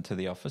come into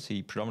the office.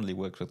 He predominantly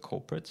worked with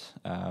corporates,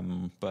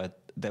 but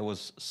that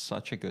was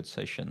such a good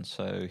session.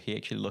 So he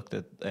actually looked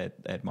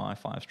at my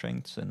 5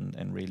 strengths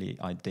and really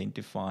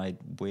identified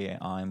where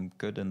I'm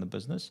good in the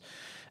business,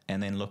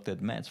 and then looked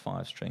at Matt's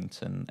 5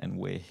 strengths and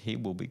where he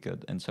will be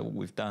good. And so what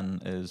we've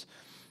done is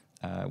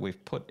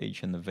we've put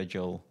each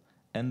individual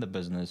in the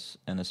business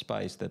in a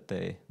space that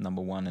they're,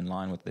 number 1, in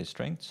line with their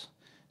strengths.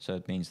 So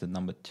it means that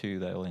number 2,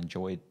 they'll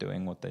enjoy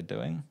doing what they're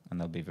doing and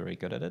they'll be very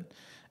good at it.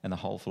 And the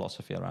whole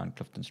philosophy around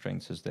Clifton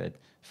Strengths is that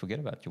forget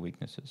about your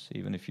weaknesses.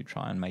 Even if you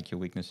try and make your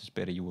weaknesses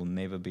better, you will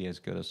never be as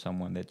good as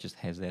someone that just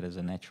has that as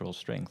a natural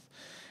strength.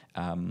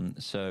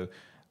 So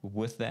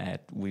with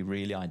that, we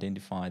really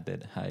identified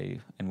that, hey,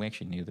 and we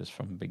actually knew this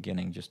from the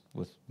beginning, just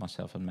with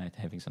myself and Matt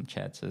having some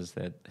chats, is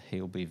that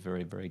he'll be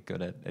very, very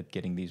good at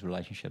getting these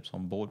relationships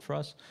on board for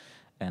us.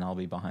 And I'll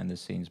be behind the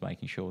scenes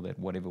making sure that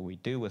whatever we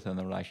do within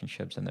the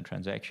relationships and the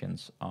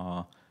transactions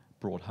are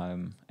brought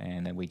home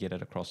and that we get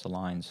it across the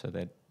line, so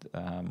that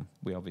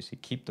we obviously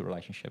keep the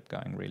relationship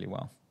going really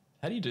well.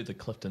 How do you do the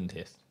Clifton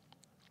test?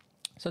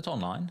 So it's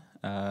online.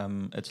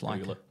 It's like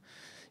Google it.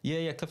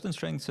 Yeah. Clifton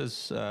Strengths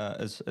is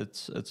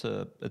it's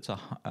a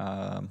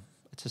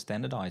it's a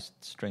standardized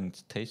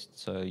strength test.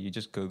 So you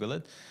just Google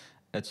it.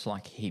 It's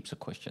like heaps of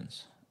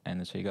questions,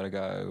 and so you got to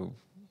go.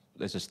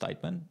 There's a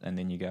statement, and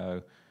then you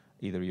go.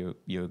 Either you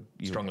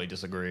strongly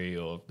disagree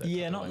or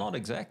not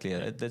exactly.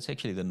 Yeah. That's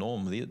actually the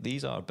norm.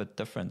 These are a bit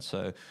different.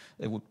 So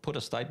it would put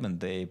a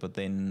statement there, but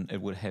then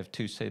it would have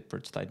two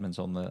separate statements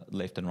on the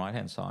left and right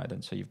hand side.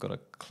 And so you've got to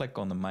click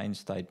on the main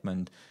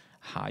statement,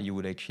 how you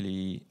would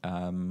actually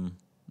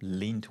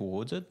lean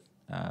towards it.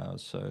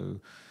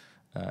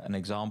 An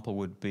example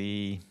would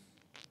be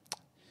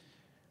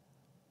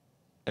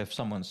if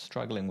someone's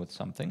struggling with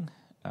something,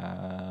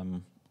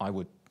 I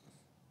would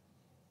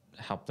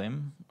help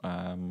them,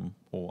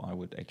 or I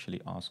would actually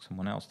ask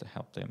someone else to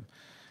help them.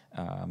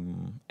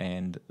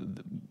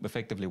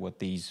 Effectively what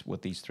these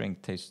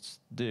strength tests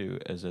do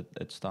is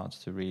it starts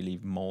to really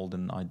mold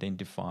and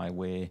identify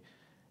where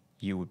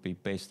you would be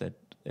best at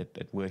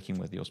working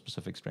with your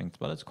specific strengths.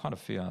 But it's quite a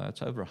few.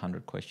 It's over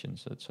 100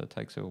 questions, so it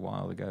takes a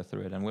while to go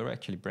through it. And we're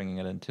actually bringing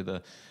it into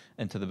the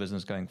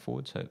business going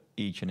forward. So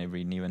each and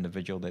every new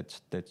individual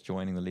that's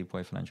joining the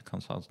Leapway Financial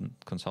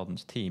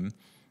Consultants team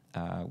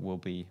we'll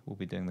be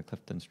doing the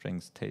Clifton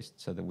Strengths test,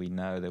 so that we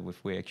know that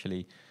if we're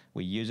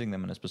using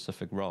them in a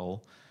specific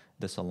role,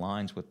 this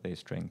aligns with their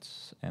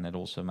strengths, and it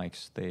also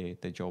makes their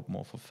job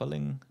more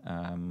fulfilling.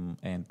 And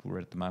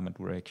at the moment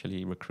we're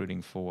actually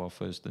recruiting for our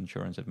first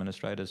insurance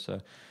administrators.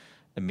 So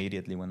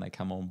immediately when they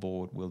come on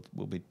board,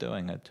 we'll be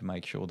doing it to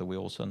make sure that we're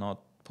also not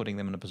putting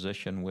them in a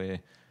position where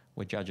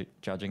we're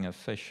judging a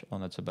fish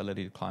on its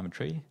ability to climb a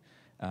tree.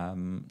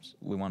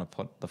 We want to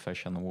put the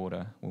fish in the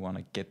water. We want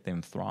to get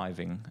them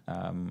thriving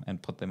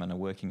and put them in a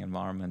working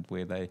environment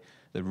where they're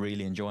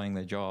really enjoying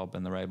their job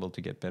and they're able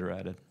to get better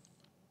at it.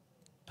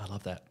 I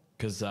love that,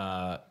 because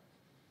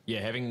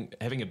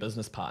having a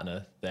business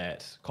partner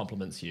that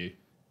complements you,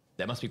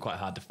 that must be quite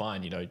hard to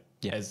find.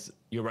 As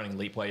you're running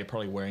Leapway, you're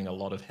probably wearing a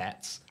lot of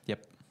hats.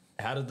 Yep.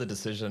 How did the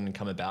decision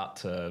come about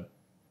to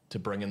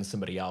bring in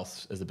somebody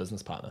else as a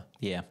business partner?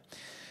 Yeah.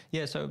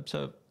 So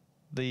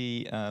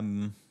the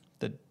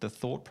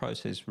thought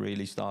process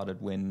really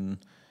started when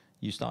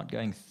you start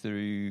going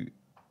through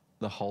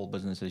the whole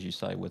business, as you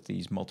say, with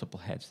these multiple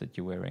hats that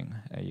you're wearing.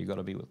 You got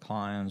to be with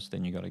clients,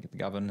 then you got to get the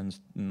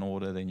governance in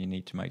order, then you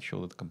need to make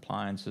sure that the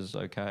compliance is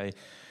okay,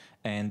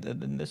 and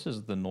this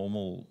is the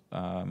normal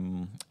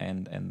and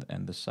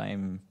the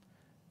same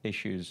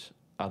issues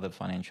other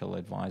financial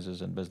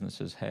advisors and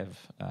businesses have,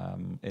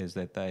 is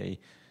that they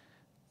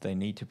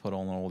need to put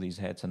on all these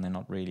hats and they're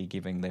not really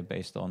giving their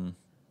best on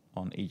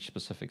each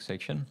specific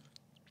section.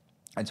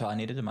 And so I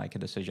needed to make a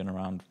decision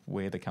around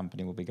where the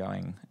company will be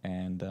going.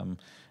 And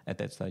at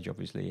that stage,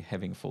 obviously,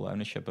 having full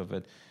ownership of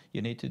it,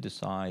 you need to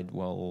decide,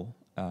 well,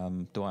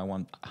 do I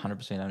want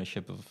 100%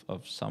 ownership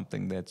of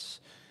something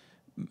that's,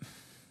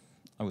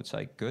 I would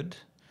say, good?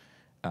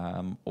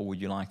 Or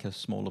would you like a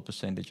smaller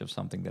percentage of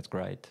something that's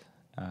great?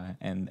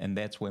 And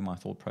that's where my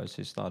thought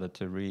process started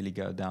to really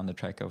go down the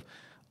track of,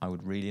 I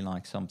would really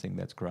like something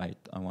that's great.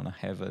 I want to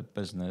have a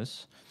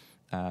business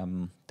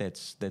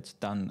that's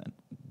done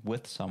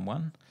with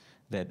someone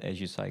that,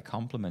 as you say,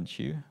 complements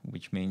you,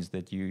 which means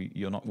that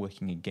you're not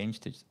working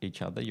against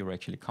each other, you're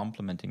actually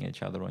complementing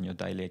each other on your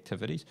daily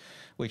activities,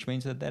 which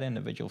means that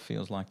individual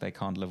feels like they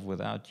can't live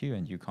without you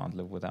and you can't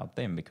live without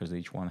them, because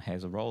each one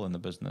has a role in the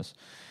business.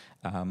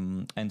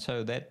 And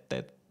so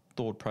that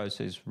thought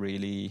process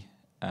really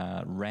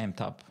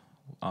ramped up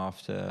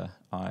after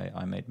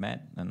I met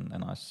Matt,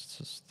 and I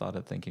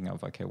started thinking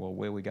of, okay, well,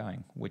 where are we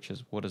going?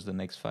 What is the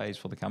next phase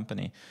for the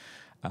company?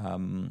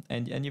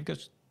 And you've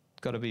got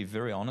to be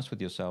very honest with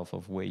yourself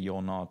of where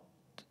you're not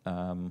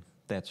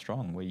that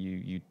strong, where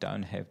you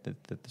don't have the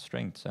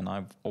strengths. And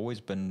I've always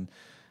been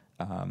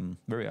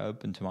very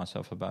open to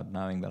myself about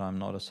knowing that I'm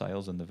not a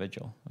sales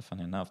individual.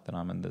 Funny enough, that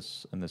I'm in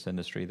this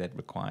industry that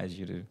requires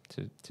you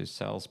to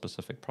sell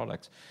specific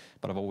products.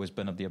 But I've always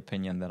been of the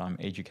opinion that I'm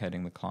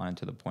educating the client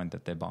to the point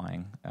that they're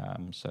buying.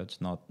 So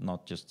it's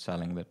not just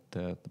selling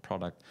the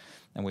product.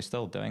 And we're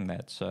still doing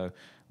that. So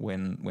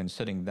when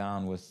sitting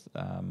down with,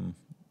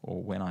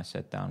 or when I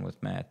sat down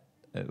with Matt,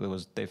 there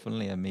was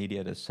definitely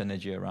immediate a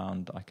synergy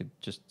around. I could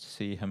just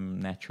see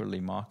him naturally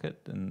market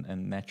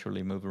and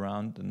naturally move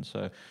around. And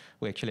so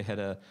we actually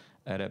had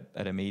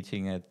a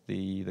meeting at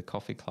the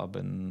coffee club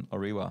in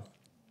Orewa.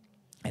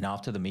 And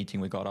after the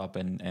meeting, we got up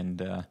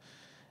and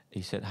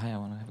he said, "Hey, I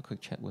want to have a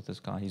quick chat with this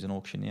guy. He's an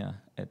auctioneer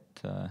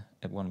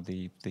at one of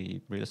the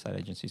real estate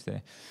agencies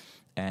there."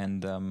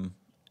 And I'm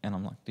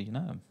like, "Do you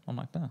know him?" I'm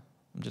like, "No,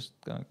 I'm just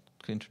going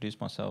to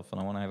introduce myself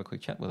and I want to have a quick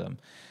chat with him."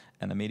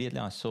 And immediately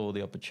I saw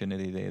the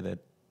opportunity there that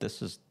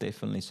this is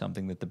definitely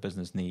something that the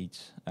business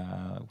needs.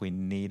 We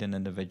need an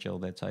individual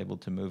that's able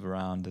to move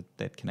around,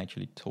 that can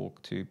actually talk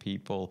to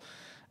people.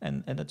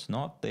 And it's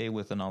not there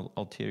with an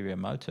ulterior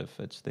motive.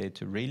 It's there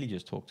to really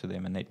just talk to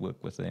them and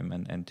network with them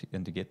and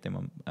to get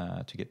them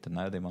to get to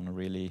know them on a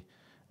really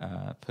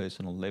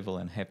personal level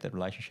and have that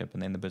relationship.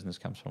 And then the business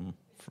comes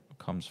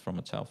from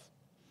itself.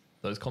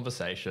 Those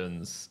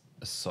conversations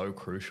are so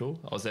crucial.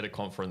 I was at a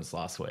conference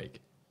last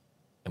week,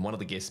 and one of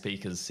the guest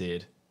speakers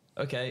said,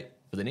 "Okay,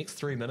 for the next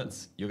 3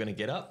 minutes, you're going to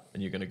get up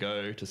and you're going to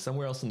go to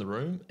somewhere else in the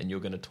room and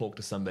you're going to talk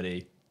to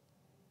somebody,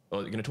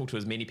 or you're going to talk to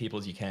as many people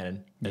as you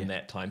can in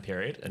that time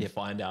period and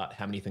find out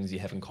how many things you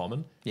have in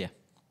common. Yeah.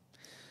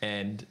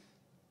 And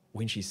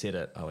when she said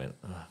it, I went,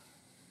 oh,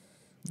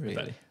 really?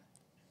 But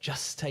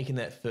just taking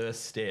that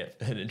first step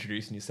and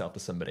introducing yourself to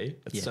somebody,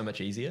 it's so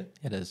much easier.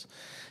 It is.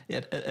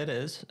 It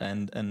is.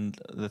 And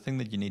the thing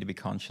that you need to be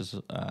conscious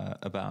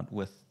about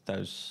with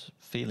those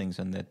feelings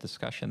and that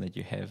discussion that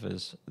you have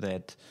is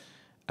that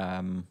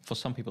for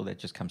some people that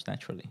just comes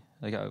naturally.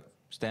 They go,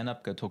 stand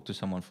up, go talk to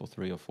someone for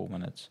 3 or 4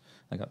 minutes.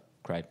 They go,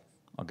 great,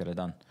 I'll get it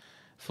done.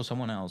 For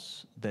someone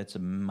else, that's a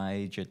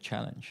major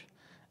challenge.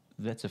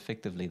 That's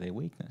effectively their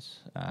weakness.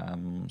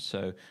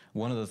 So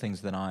one of the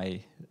things that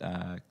I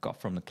got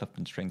from the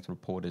Clifton Strength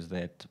Report is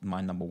that my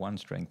number one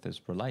strength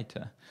is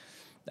relator,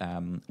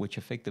 which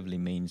effectively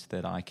means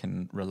that I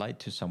can relate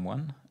to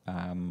someone,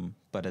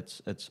 but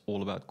it's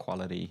all about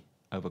quality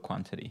over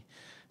quantity.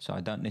 So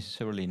I don't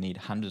necessarily need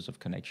hundreds of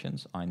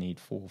connections. I need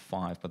 4 or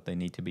 5, but they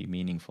need to be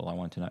meaningful. I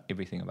want to know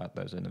everything about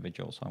those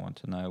individuals. I want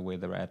to know where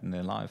they're at in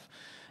their life,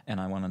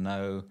 and I want to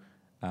know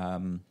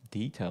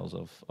details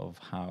of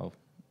how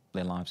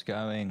their life's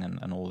going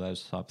and all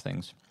those type of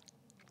things.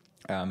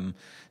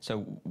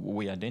 So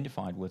we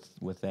identified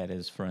with that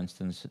as, for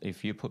instance,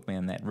 if you put me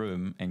in that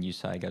room and you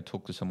say, go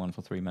talk to someone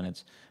for 3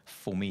 minutes,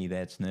 for me,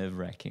 that's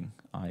nerve-wracking.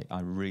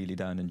 I really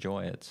don't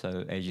enjoy it.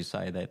 So as you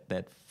say,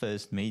 that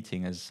first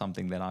meeting is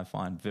something that I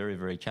find very,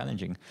 very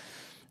challenging.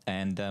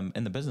 And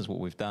in the business, what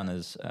we've done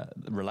is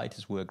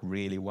relators work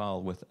really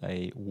well with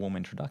a warm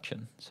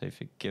introduction. So if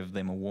you give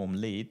them a warm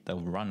lead, they'll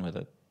run with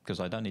it. Because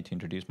I don't need to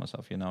introduce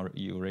myself.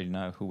 You already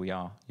know who we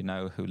are. You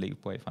know who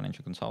Leapway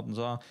Financial Consultants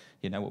are.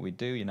 You know what we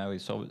do. You know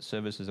the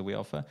services that we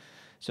offer.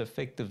 So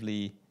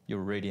effectively, you're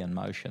already in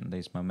motion.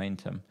 There's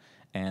momentum.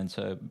 And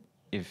so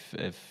if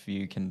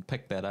you can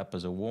pick that up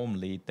as a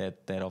warm lead,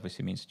 that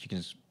obviously means that you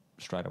can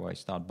straight away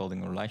start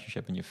building a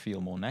relationship and you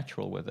feel more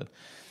natural with it.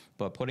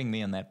 But putting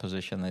me in that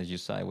position, as you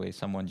say, where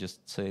someone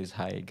just says,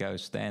 hey, go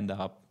stand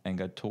up and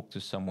go talk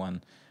to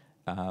someone,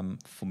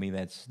 for me,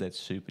 that's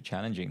super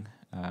challenging.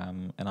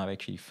 And I've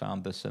actually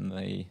found this in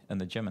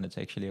the gym, and it's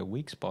actually a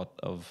weak spot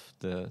of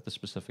the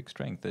specific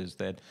strength, is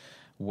that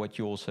what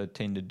you also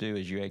tend to do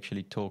is you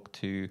actually talk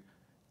to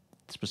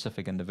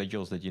specific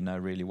individuals that you know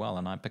really well.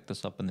 And I picked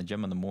this up in the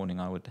gym in the morning.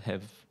 I would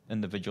have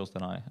individuals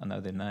that I know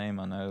their name,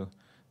 I know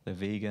they're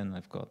vegan,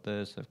 they've got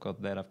this, they've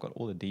got that, I've got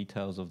all the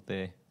details of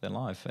their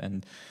life.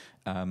 And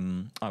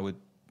I would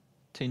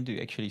tend to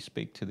actually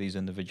speak to these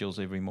individuals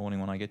every morning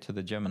when I get to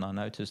the gym, and I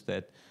noticed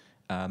that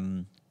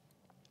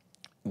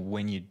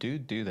when you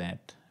do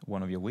that,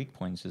 one of your weak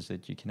points is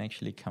that you can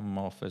actually come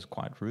off as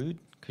quite rude,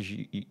 because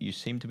you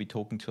seem to be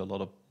talking to a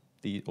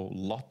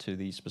lot to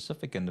these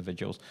specific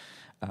individuals,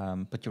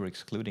 but you're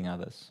excluding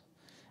others.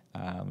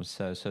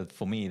 So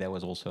for me, that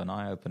was also an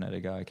eye-opener to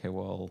go, okay,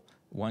 well,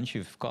 once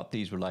you've got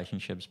these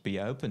relationships, be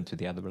open to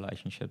the other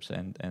relationships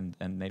and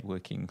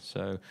networking.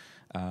 So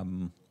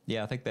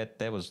I think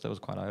that was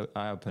quite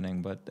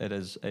eye-opening, but it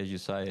is, as you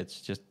say, it's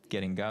just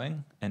getting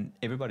going, and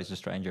everybody's a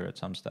stranger at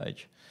some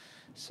stage.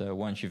 So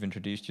once you've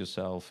introduced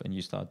yourself and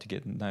you start to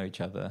get to know each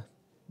other,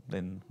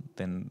 then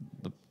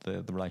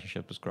the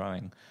relationship is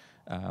growing.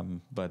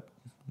 But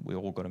we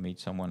all got to meet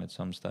someone at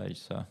some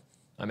stage. So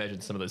I imagine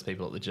some of those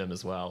people at the gym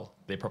as well,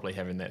 they're probably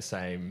having that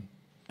same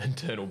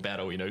internal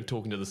battle,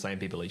 talking to the same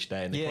people each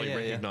day, and they probably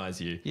recognize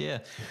you. Yeah.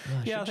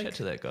 I should chat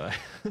to that guy.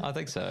 I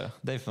think so,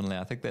 definitely.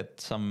 I think that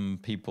some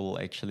people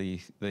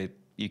actually,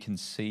 you can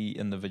see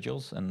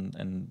individuals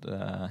and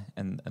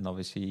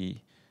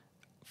obviously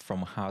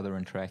from how they're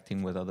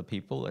interacting with other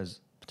people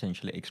as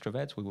potentially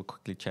extroverts. We were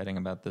quickly chatting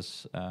about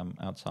this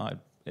outside,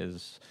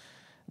 is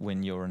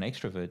when you're an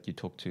extrovert, you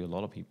talk to a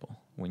lot of people.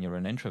 When you're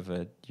an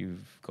introvert,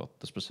 you've got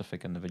the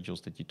specific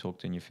individuals that you talk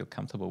to and you feel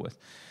comfortable with.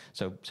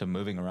 So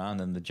moving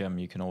around in the gym,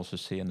 you can also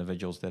see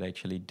individuals that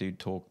actually do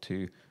talk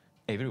to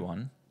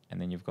everyone, and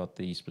then you've got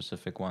the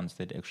specific ones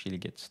that actually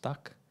get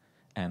stuck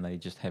and they're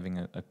just having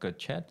a good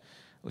chat,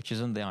 which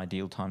isn't the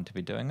ideal time to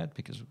be doing it,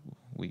 because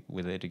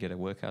we're there to get a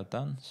workout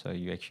done. So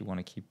you actually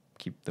want to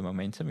keep the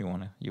momentum. You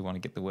want to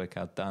get the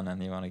workout done,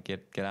 and you want to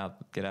get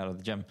out of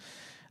the gym.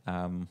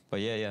 But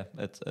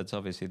it's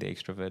obviously the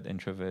extrovert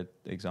introvert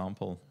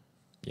example.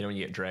 When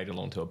you get dragged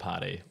along to a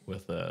party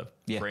with a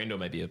friend or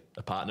maybe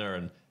a partner,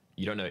 and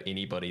you don't know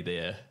anybody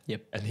there.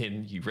 Yep. And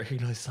then you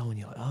recognize someone,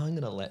 you're like, oh, I'm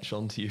going to latch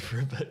on to you for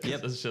a bit.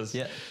 Yep. It's just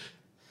yeah,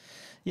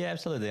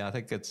 absolutely. I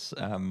think it's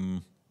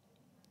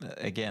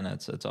again,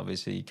 it's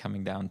obviously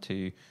coming down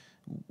to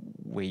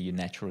where you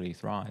naturally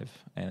thrive,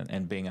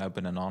 and being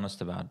open and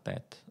honest about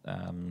that.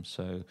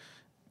 So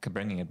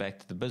bringing it back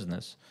to the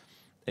business,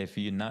 if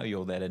you know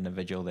you're that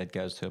individual that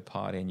goes to a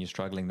party and you're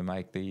struggling to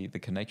make the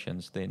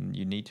connections, then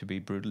you need to be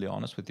brutally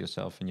honest with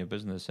yourself in your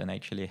business and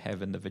actually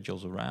have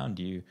individuals around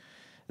you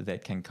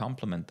that can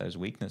complement those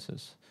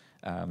weaknesses.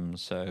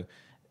 So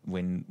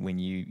when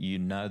you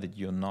know that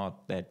you're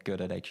not that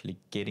good at actually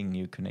getting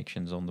new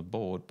connections on the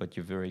board, but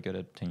you're very good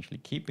at potentially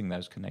keeping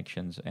those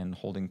connections and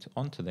holding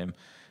onto them,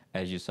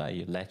 as you say,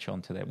 you latch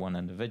onto that one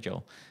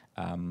individual,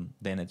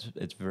 then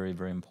it's very,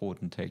 very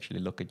important to actually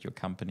look at your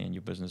company and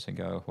your business and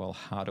go, well,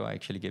 how do I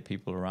actually get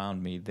people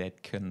around me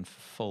that can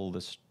fulfill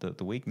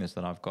the weakness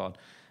that I've got,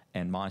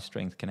 and my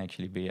strength can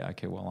actually be,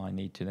 okay, well, I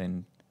need to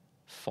then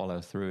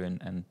follow through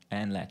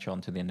and latch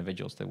on to the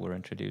individuals that were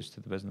introduced to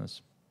the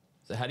business.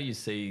 So how do you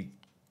see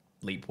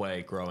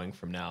Leapway growing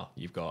from now?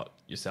 You've got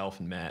yourself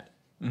and Matt,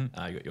 you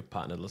got your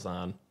partner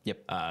Lazan.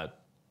 Yep.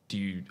 Do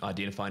you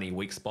identify any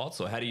weak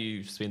spots, or how do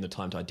you spend the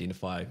time to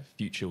identify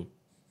future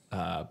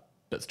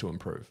bits to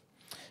improve?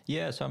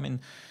 Yeah, so I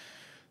mean,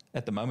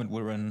 at the moment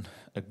we're in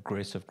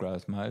aggressive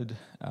growth mode.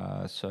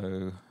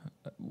 So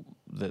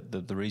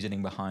the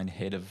reasoning behind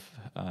head of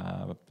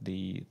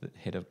the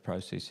head of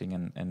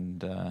processing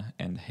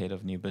and head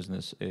of new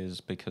business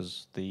is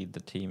because the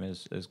team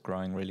is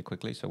growing really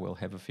quickly. So we'll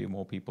have a few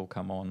more people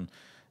come on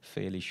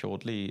fairly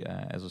shortly.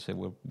 As I said,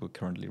 we're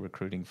currently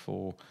recruiting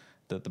for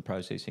the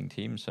processing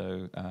team.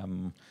 So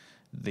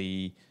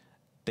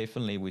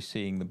definitely we're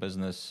seeing the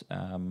business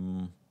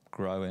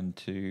grow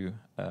into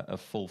a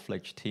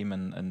full-fledged team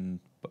in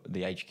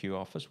the HQ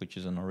office, which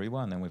is in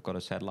Orewa, and then we've got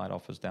a satellite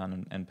office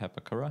down in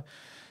Papakura.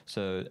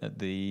 So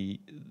the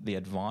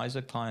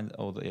advisor client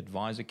or the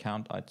advisor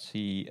count I'd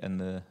see in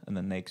the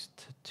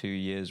next 2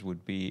 years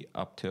would be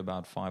up to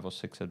about 5 or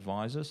 6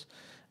 advisors.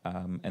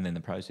 And then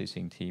the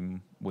processing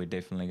team, we're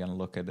definitely going to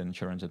look at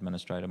insurance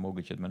administrator,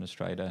 mortgage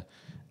administrator,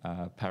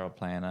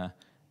 paraplanner,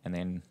 and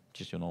then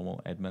just your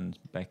normal admin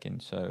back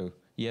end. So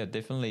yeah,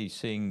 definitely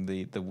seeing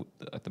the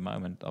at the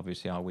moment,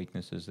 obviously our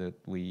weakness is that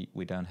we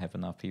don't have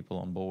enough people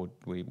on board.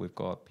 We've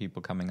got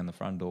people coming in the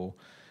front door,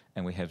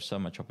 and we have so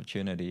much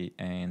opportunity,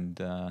 and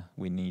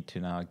we need to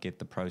now get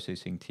the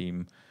processing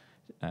team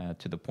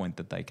to the point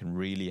that they can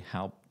really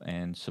help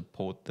and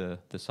support the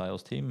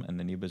sales team and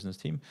the new business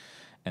team.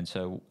 And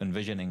so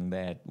envisioning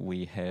that,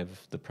 we have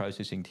the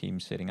processing team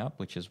setting up,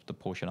 which is the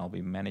portion I'll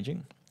be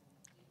managing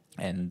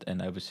and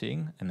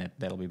overseeing, and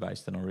that'll be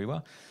based in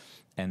Orewa.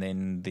 And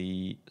then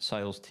the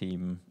sales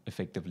team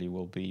effectively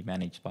will be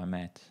managed by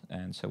Matt.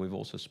 And so we've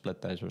also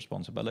split those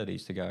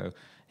responsibilities to go,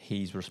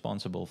 he's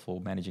responsible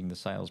for managing the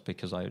sales,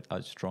 because I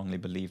strongly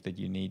believe that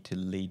you need to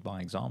lead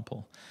by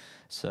example.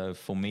 So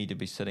for me to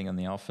be sitting in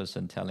the office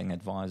and telling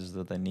advisors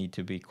that they need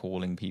to be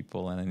calling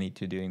people and they need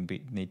to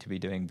be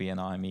doing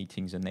BNI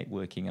meetings and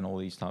networking and all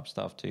these type of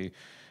stuff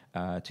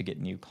to get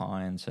new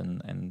clients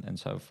and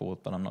so forth,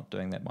 but I'm not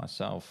doing that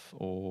myself,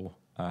 or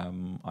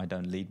I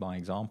don't lead by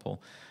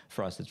example.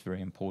 For us, it's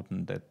very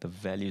important that the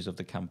values of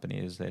the company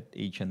is that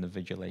each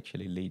individual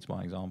actually leads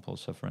by example.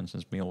 So for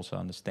instance, me also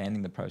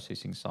understanding the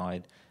processing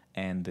side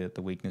and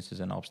the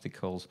weaknesses and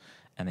obstacles,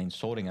 and then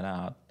sorting it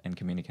out and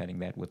communicating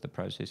that with the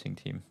processing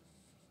team.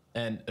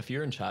 And if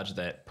you're in charge of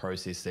that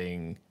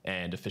processing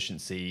and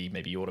efficiency,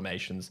 maybe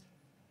automations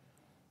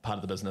part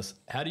of the business,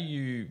 how do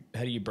you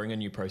bring in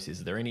new processes?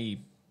 Are there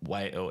any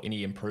way or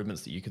any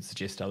improvements that you could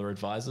suggest to other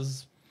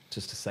advisors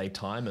just to save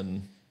time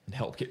and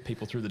help get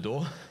people through the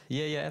door?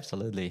 Yeah,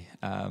 absolutely.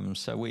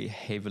 So we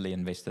heavily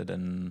invested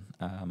in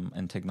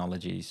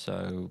technology.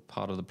 So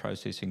part of the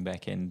processing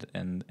back end,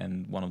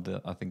 and one of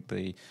the, I think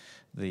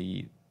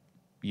the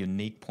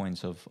unique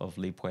points of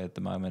Leapway at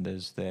the moment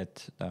is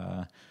that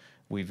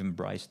we've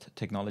embraced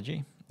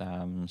technology.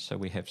 So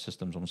we have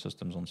systems on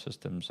systems on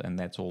systems, and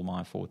that's all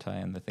my forte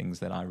and the things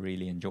that I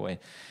really enjoy.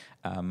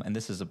 And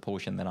this is a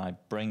portion that I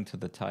bring to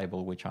the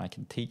table, which I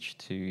can teach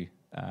to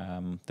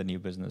the new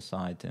business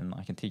side, and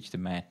I can teach to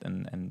Matt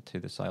and to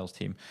the sales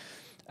team.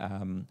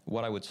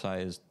 What I would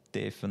say is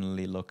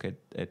definitely look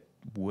at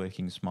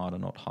working smarter,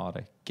 not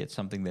harder. Get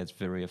something that's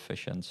very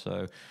efficient.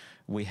 So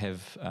we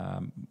have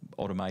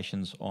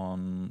automations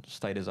on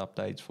status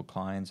updates for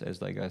clients as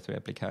they go through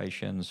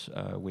applications.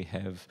 We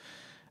have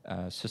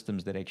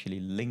systems that actually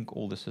link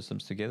all the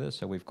systems together.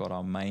 So we've got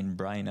our main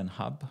brain and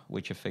hub,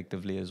 which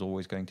effectively is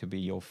always going to be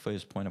your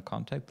first point of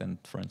contact. And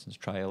for instance,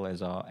 Trail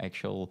as our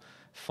actual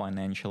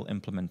financial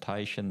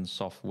implementation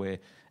software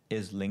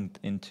is linked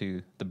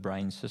into the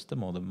brain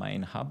system or the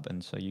main hub.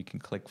 And so you can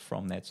click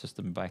from that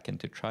system back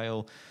into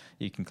Trail.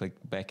 You can click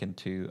back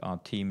into our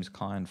team's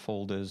client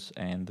folders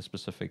and the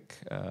specific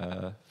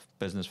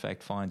business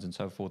fact finds and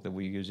so forth that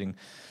we're using.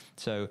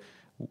 So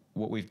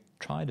what we've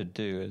tried to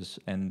do is,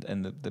 and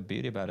the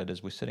beauty about it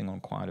is we're sitting on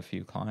quite a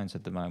few clients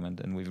at the moment,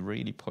 and we've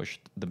really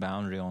pushed the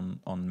boundary on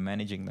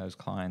managing those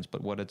clients.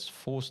 But what it's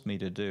forced me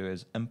to do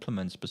is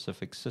implement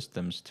specific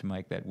systems to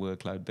make that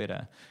workload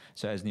better.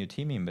 So as new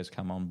team members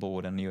come on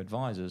board and new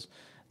advisors,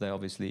 they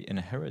obviously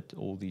inherit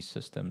all these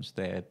systems.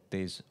 That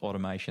there's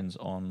automations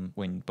on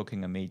when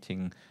booking a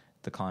meeting,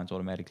 the client's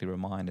automatically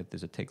reminded.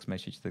 There's a text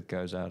message that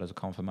goes out as a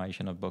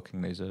confirmation of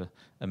booking. There's a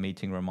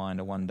meeting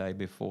reminder one day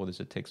before. There's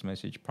a text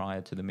message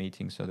prior to the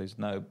meeting. So there's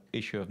no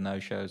issue of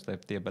no-shows. They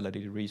have the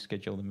ability to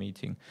reschedule the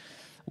meeting.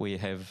 We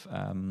have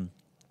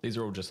These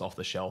are all just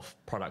off-the-shelf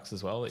products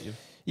as well that you've...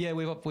 Yeah,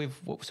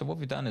 so what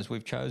we've done is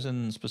we've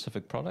chosen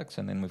specific products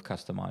and then we've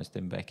customized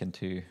them back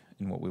in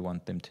what we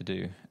want them to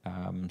do.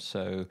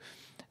 So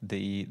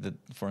the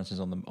for instance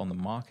on the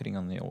marketing,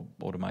 on the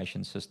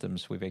automation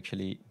systems, we've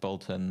actually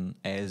built in,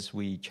 as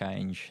we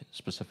change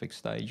specific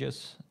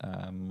stages,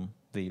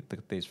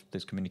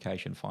 there's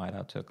communication fired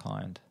out to a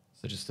client.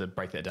 So just to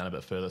break that down a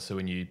bit further, so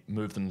when you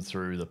move them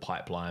through the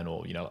pipeline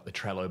or like the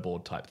Trello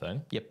board type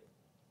thing, yep.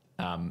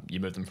 You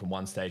move them from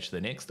one stage to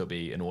the next, there'll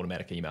be an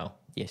automatic email.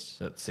 Yes.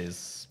 That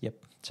says... Yep.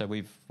 So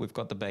we've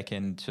got the back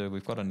end. So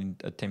we've got a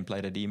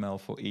templated email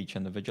for each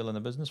individual in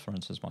the business. For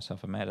instance,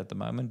 myself and Matt at the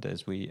moment,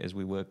 as we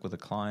work with a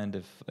client,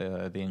 if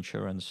the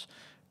insurance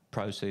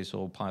process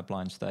or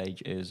pipeline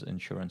stage is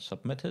insurance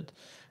submitted,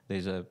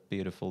 there's a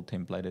beautiful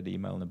templated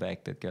email in the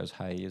back that goes,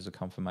 hey, here's a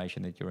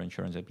confirmation that your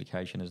insurance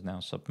application is now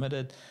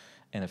submitted,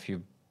 and a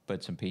few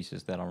bits and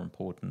pieces that are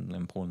important, the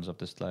importance of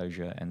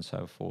disclosure and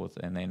so forth.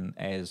 And then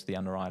as the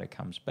underwriter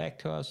comes back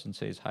to us and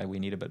says, hey, we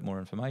need a bit more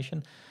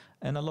information,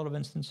 in a lot of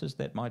instances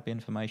that might be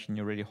information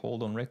you already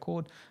hold on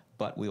record,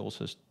 but we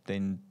also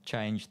then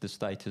change the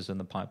status in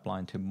the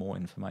pipeline to more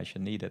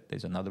information needed.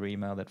 There's another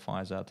email that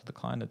fires out to the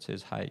client that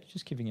says, hey,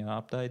 just giving you an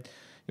update,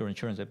 your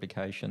insurance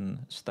application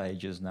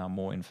stage is now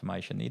more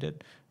information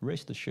needed.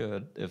 Rest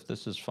assured, if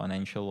this is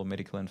financial or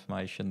medical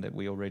information that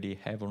we already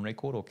have on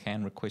record or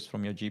can request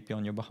from your GP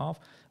on your behalf,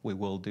 we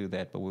will do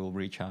that, but we'll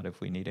reach out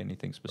if we need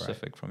anything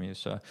specific from you.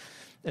 So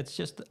it's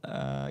just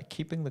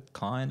keeping the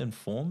client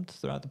informed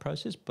throughout the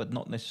process, but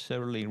not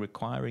necessarily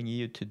requiring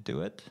you to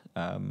do it,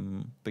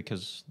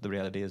 because the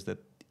reality is that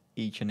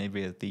each and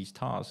every of these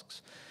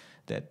tasks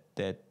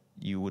that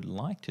you would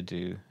like to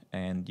do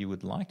and you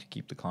would like to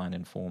keep the client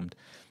informed.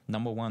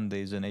 Number one,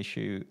 there's an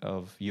issue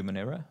of human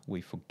error.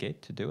 We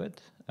forget to do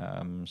it.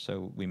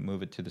 So we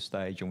move it to the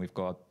stage and we've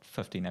got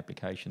 15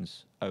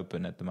 applications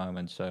open at the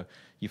moment. So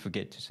you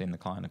forget to send the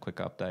client a quick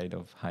update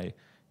of, hey,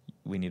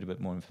 we need a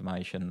bit more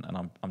information.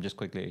 And I'm just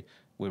quickly,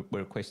 we're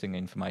requesting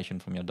information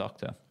from your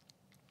doctor.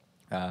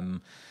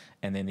 And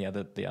then the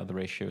other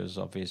issue is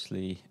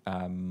obviously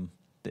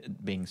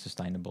being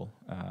sustainable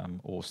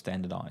or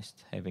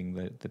standardized, having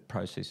the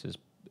processes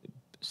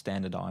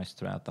standardized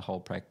throughout the whole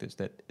practice,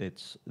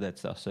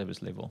 that's our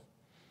service level.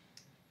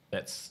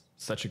 That's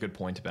such a good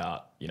point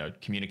about,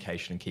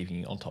 communication and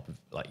keeping on top of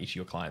like each of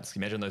your clients.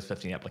 Imagine those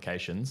 15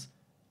 applications.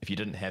 If you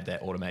didn't have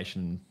that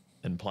automation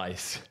in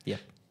place, yeah,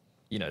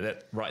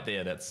 that right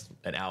there, that's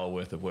an hour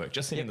worth of work,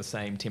 just sending the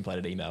same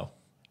templated email.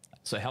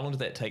 So how long did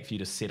that take for you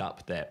to set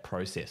up that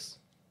process?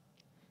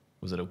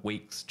 Was it a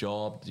week's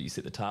job? Did you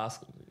set the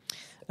task?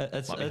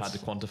 It might be hard to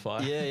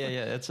quantify.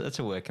 Yeah. It's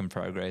a work in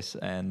progress,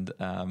 and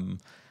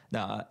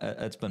no,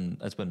 it's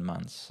been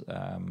months.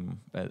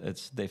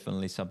 It's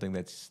definitely something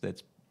that's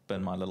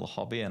been my little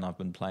hobby, and I've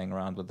been playing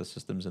around with the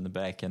systems in the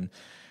back. And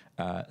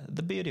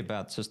the beauty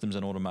about systems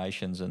and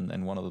automations,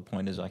 and one of the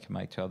pointers I can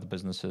make to other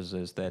businesses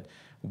is that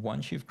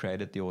once you've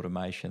created the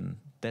automation,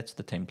 that's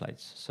the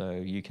templates. So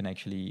you can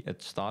actually,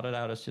 it started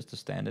out as just a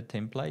standard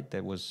template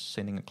that was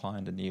sending a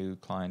client a new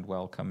client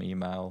welcome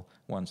email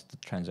once the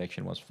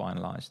transaction was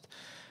finalized.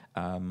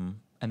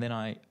 And then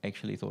I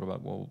actually thought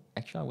about,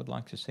 I would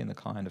like to send the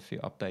client a few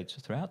updates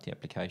throughout the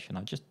application.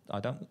 I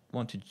don't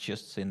want to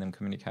just send them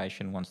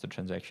communication once the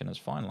transaction is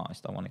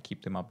finalized. I want to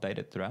keep them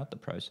updated throughout the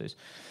process.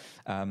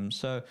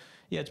 So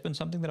it's been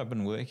something that I've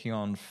been working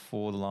on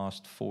for the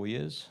last 4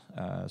 years.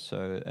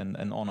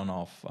 And on and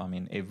off. I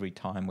mean, every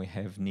time we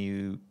have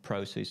new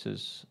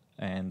processes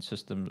and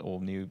systems or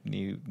new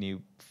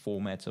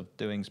formats of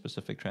doing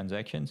specific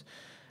transactions,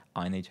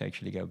 I need to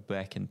actually go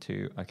back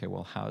into,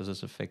 how does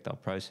this affect our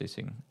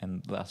processing?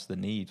 And thus the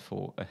need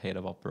for a head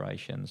of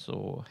operations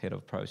or head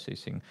of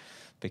processing,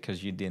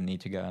 because you then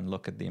need to go and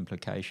look at the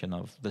implication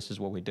of this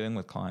is what we're doing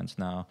with clients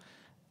now,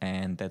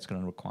 and that's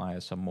going to require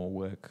some more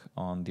work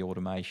on the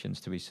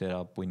automations to be set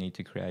up. We need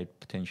to create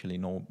potentially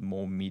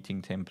more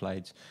meeting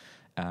templates,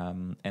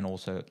 and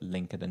also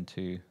link it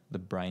into the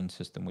brain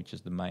system, which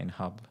is the main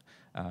hub.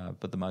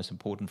 But the most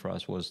important for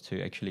us was to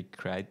actually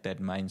create that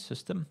main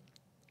system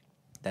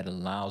that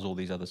allows all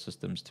these other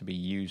systems to be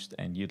used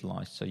and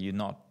utilized. So you're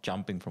not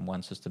jumping from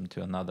one system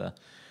to another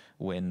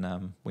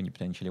when you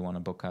potentially want to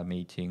book a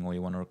meeting, or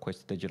you want to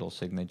request a digital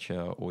signature,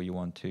 or you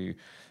want to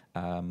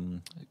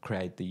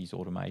create these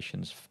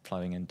automations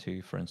flowing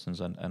into, for instance,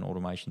 an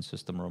automation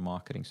system or a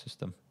marketing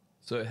system.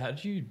 So how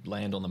did you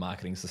land on the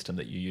marketing system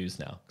that you use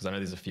now? Because I know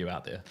there's a few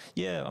out there.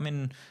 Yeah, I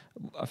mean,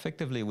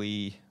 effectively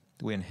we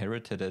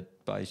inherited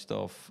it based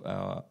off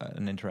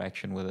an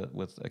interaction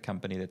with a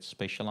company that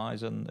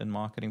specializes in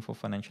marketing for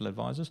financial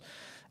advisors.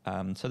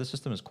 So the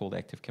system is called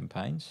Active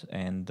Campaigns,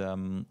 and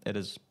it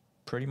is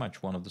pretty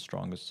much one of the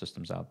strongest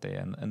systems out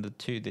there. And the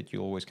two that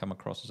you always come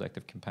across is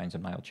Active Campaigns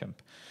and MailChimp.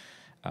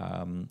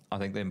 I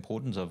think the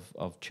importance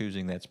of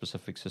choosing that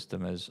specific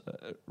system is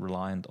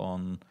reliant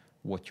on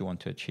what you want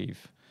to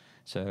achieve.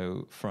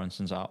 So, for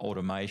instance, our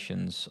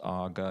automations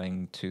are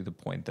going to the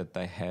point that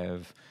they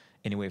have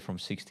anywhere from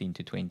 16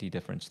 to 20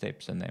 different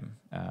steps in them.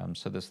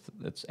 So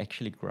it's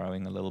actually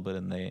growing a little bit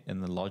in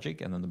the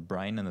logic and in the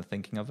brain and the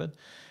thinking of it.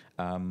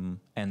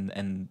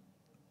 And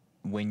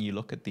when you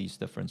look at these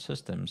different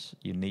systems,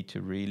 you need to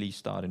really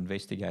start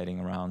investigating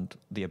around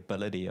the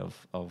ability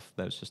of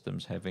those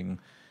systems having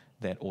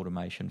that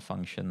automation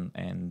function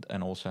and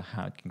also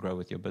how it can grow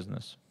with your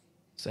business.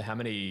 So how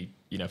many,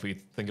 if we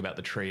think about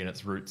the tree and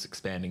its roots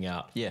expanding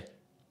out, Yeah.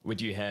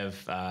 would you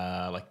have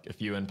like a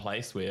few in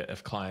place where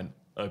if client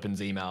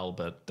opens email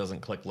but doesn't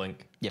click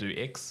link, Yep. do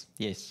X?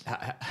 Yes.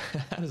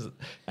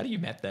 How do you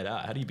map that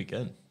out? How do you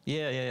begin?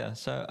 Yeah.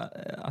 So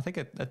I think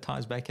it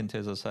ties back into,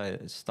 as I say,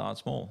 start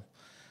small.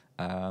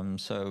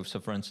 So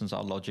for instance,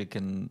 our logic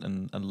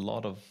in a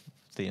lot of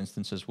the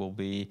instances will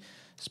be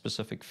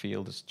specific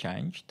field is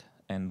changed.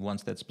 And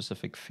once that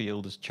specific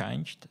field is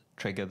changed,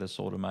 trigger this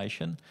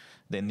automation.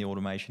 Then the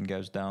automation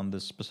goes down the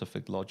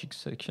specific logic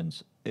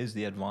sections. Is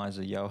the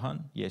advisor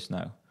Johan? Yes,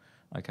 no.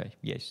 Okay,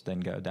 yes. Then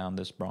go down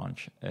this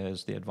branch.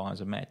 Is the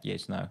advisor Matt?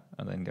 Yes, no.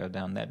 And then go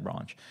down that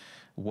branch.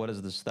 What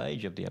is the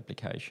stage of the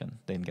application?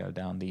 Then go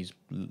down these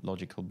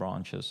logical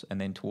branches. And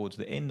then towards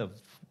the end of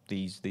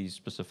these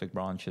specific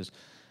branches,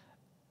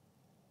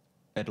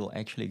 it'll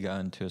actually go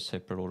into a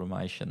separate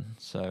automation.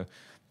 So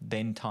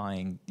then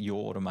tying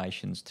your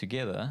automations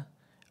together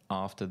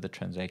after the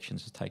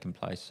transactions has taken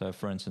place. So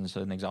for instance,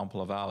 an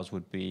example of ours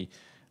would be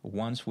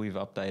once we've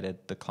updated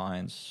the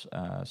client's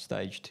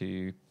stage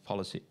to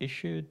policy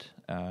issued,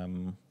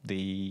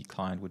 the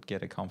client would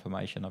get a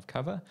confirmation of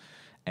cover.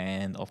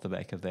 And off the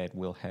back of that,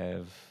 we'll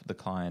have the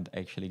client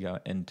actually go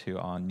into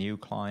our new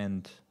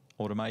client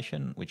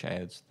automation, which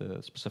adds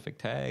the specific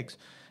tags,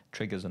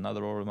 triggers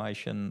another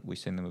automation. We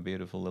send them a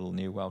beautiful little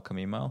new welcome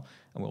email,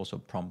 and we also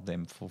prompt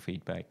them for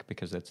feedback,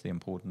 because that's the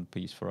important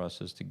piece for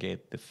us, is to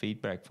get the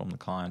feedback from the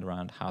client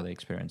around how they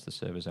experience the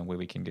service and where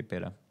we can get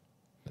better.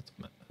 That's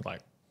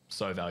like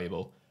so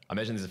valuable. I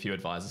imagine there's a few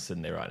advisors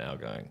sitting there right now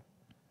going,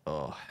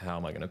 oh, how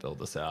am I going to build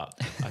this out?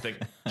 I think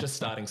just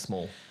starting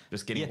small,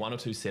 just getting one or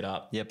two set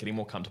up, getting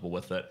more comfortable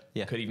with it.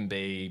 Could even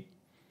be,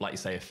 like you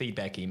say, a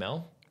feedback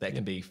email. That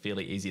can be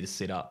fairly easy to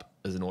set up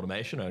as an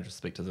automation. I just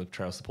speak to the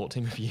trail support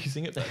team if you're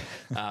using it.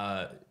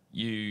 But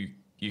you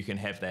can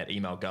have that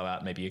email go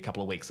out maybe a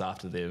couple of weeks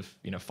after they've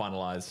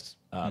finalized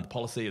the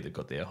policy, or they've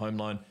got their home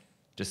loan,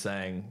 just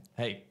saying,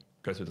 hey,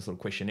 go through this little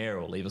questionnaire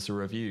or leave us a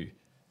review.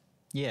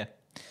 Yeah.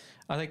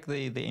 I think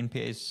the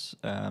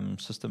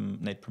NPS system,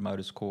 Net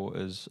Promoter Score,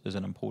 is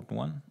an important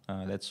one.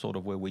 That's sort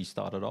of where we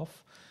started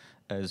off.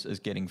 Is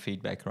getting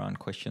feedback around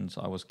questions.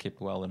 I was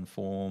kept well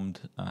informed,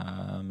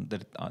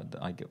 that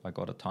I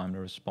got a timely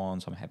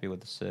response. I'm happy with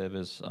the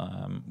service.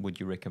 Would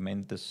you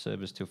recommend this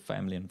service to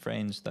family and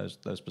friends? Those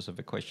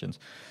specific questions.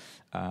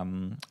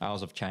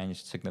 Ours have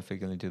changed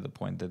significantly to the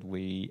point that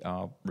we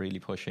are really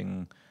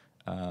pushing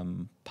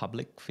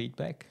public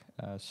feedback.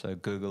 So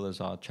Google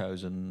is our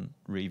chosen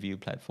review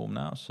platform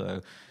now.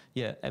 So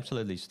yeah,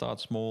 absolutely. Start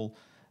small.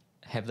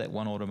 Have that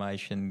one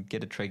automation,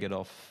 get it triggered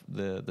off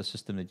the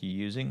system that you're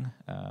using,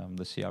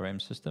 the CRM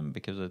system,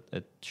 because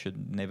it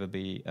should never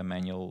be a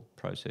manual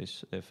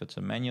process. If it's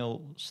a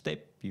manual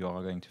step, you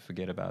are going to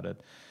forget about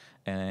it.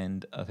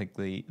 And I think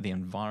the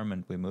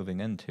environment we're moving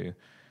into,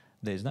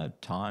 there's no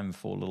time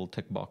for little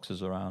tick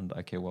boxes around,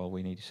 okay, well,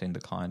 we need to send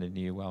the client a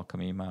new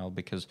welcome email,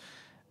 because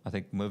I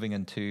think moving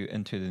into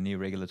the new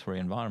regulatory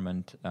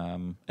environment,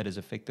 it is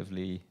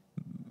effectively...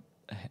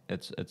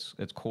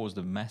 It's caused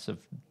a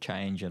massive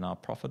change in our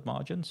profit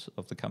margins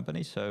of the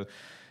company. So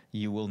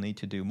you will need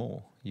to do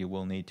more. You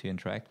will need to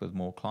interact with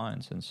more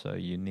clients. And so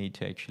you need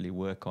to actually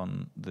work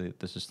on the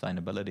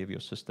sustainability of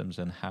your systems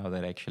and how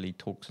that actually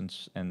talks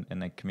and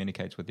that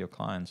communicates with your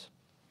clients.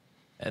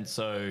 And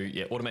so,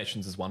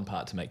 automations is one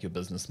part to make your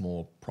business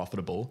more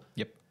profitable.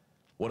 Yep.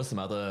 What are some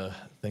other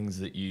things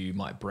that you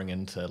might bring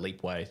into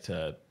Leapway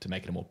to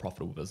make it a more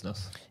profitable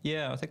business?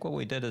 Yeah, I think what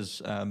we did is...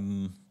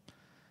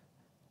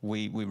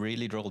 We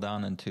really drilled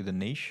down into the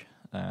niche.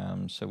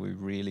 So we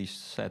really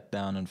sat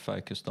down and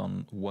focused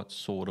on what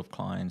sort of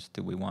clients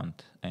do we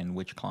want and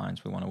which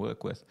clients we want to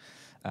work with.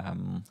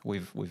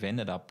 We've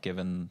ended up,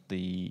 given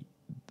the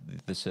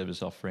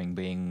service offering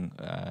being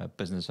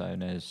business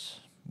owners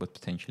with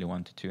potentially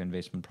 1 to 2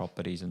 investment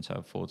properties and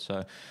so forth.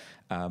 So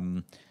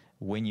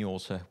when you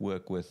also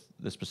work with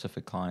the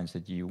specific clients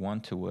that you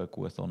want to work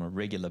with on a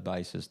regular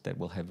basis, that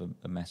will have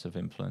a massive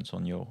influence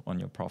on your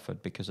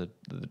profit, because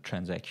the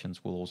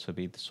transactions will also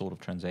be the sort of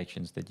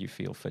transactions that you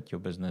feel fit your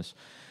business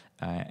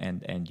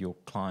and your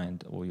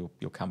client or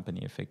your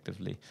company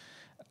effectively.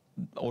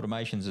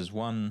 Automations is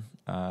one.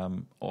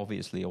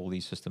 Obviously, all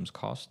these systems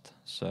cost,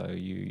 so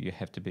you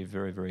have to be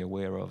very, very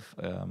aware of.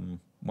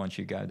 Once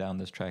you go down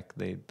this track,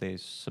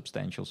 there's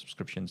substantial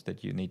subscriptions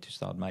that you need to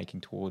start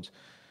making towards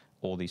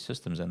all these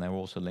systems, and they're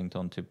also linked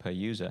onto per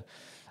user.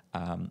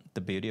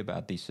 The beauty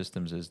about these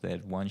systems is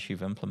that once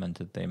you've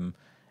implemented them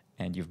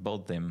and you've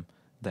built them,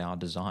 they are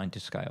designed to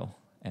scale.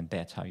 and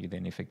that's how you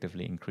then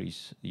effectively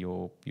increase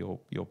your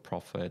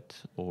profit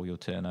or your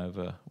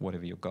turnover,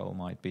 whatever your goal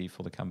might be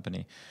for the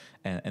company.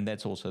 And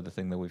that's also the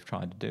thing that we've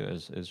tried to do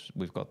is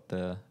we've got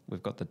the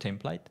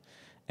template,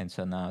 and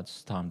so now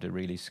it's time to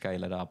really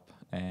scale it up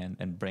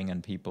and bring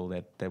in people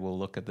that will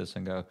look at this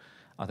and go,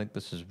 I think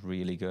this is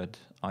really good.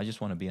 I just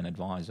want to be an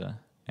advisor,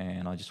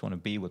 and I just want to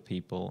be with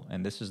people.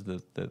 And this is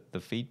the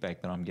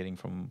feedback that I'm getting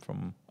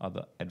from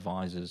other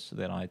advisors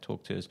that I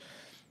talk to is,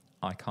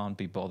 I can't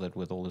be bothered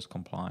with all this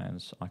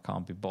compliance. I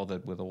can't be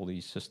bothered with all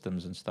these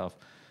systems and stuff.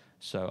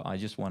 So I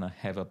just want to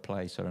have a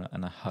place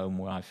and a home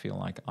where I feel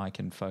like I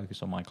can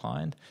focus on my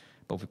client.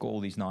 But we've got all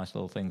these nice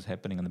little things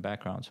happening in the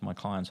background. So my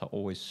clients are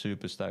always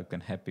super stoked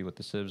and happy with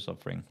the service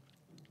offering.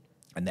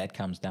 And that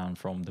comes down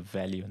from the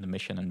value and the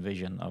mission and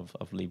vision of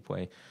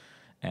Leapway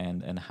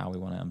and how we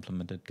want to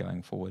implement it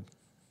going forward.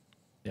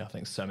 Yeah, I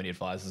think so many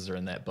advisors are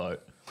in that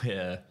boat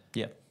where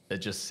it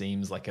just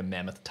seems like a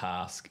mammoth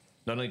task,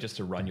 not only just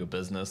to run your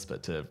business,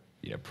 but to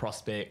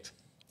prospect,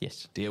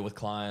 deal with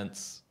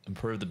clients,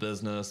 improve the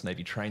business,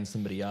 maybe train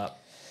somebody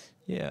up.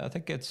 Yeah, I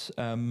think it's,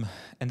 and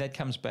that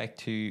comes back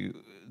to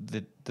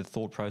the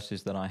thought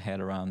process that I had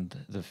around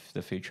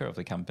the future of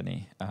the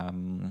company.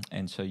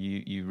 And so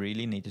you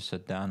really need to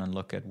sit down and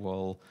look at,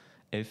 well,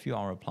 if you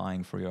are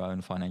applying for your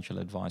own financial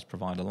advice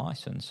provider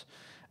license,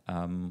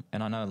 and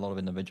I know a lot of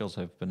individuals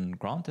have been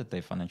granted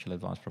their financial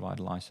advice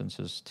provider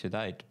licenses to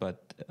date,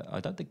 but I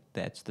don't think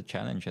that's the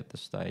challenge at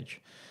this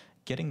stage.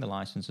 Getting the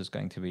license is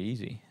going to be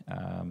easy.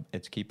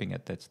 It's keeping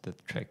it that's the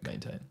trick.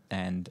 Maintain.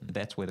 And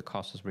that's where the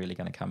cost is really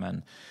going to come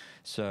in.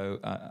 So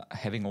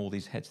having all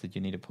these hats that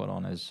you need to put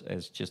on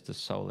as just a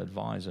sole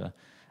advisor,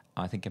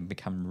 I think can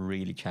become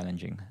really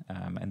challenging.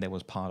 And that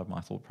was part of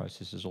my thought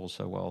process is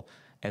also, well,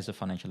 as a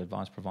financial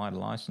advice provider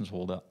license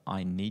holder,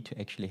 I need to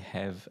actually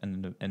have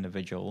an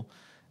individual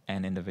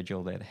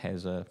that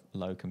has a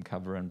locum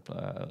cover and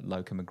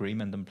locum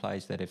agreement in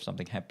place, that if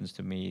something happens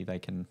to me, they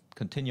can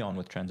continue on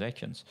with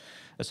transactions.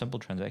 A simple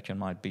transaction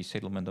might be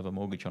settlement of a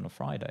mortgage on a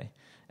Friday,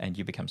 and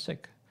you become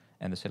sick,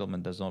 and the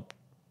settlement does not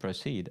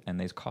proceed, and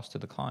there's cost to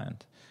the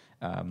client.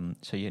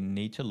 So you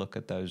need to look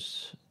at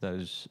those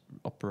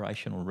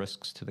operational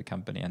risks to the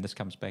company, and this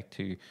comes back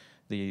to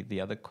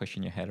the other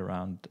question you had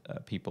around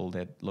people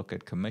that look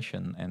at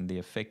commission and the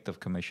effect of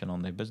commission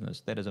on their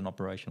business. That is an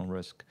operational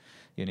risk.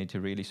 You need to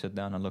really sit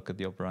down and look at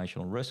the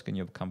operational risk in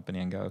your company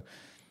and go,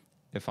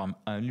 if I'm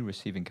only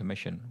receiving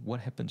commission, what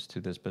happens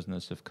to this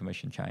business if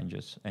commission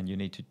changes? And you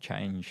need to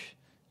change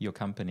your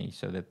company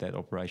so that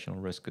operational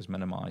risk is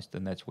minimized.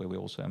 And that's where we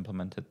also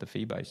implemented the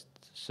fee-based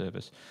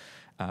service.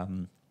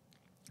 And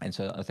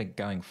so I think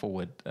going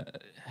forward,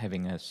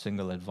 having a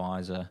single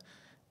advisor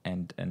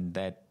and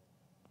that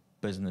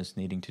business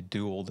needing to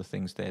do all the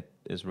things that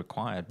is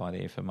required by the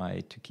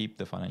FMA to keep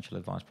the financial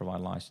advice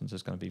provider license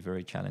is going to be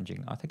very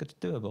challenging. I think it's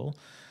doable,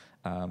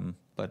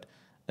 but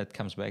it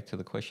comes back to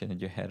the question that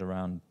you had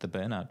around the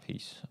burnout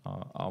piece.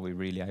 Are we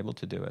really able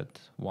to do it?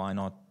 Why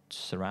not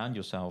surround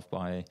yourself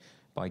by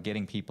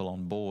getting people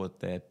on board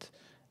that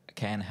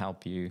can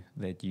help you,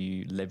 that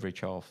you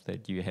leverage off,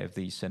 that you have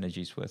these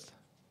synergies with?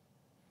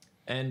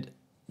 And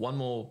one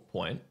more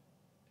point.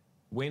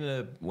 When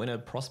a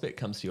prospect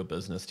comes to your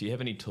business, do you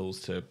have any tools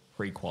to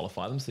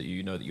pre-qualify them so that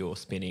you know that you're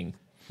spending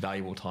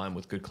valuable time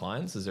with good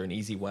clients? Is there an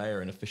easy way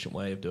or an efficient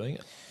way of doing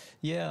it?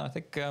 Yeah, I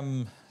think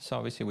so.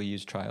 Obviously, we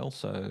use Trail,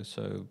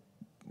 so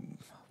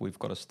we've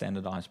got a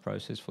standardized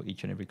process for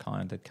each and every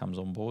client that comes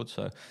on board.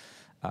 So,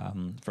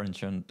 for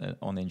instance,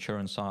 on the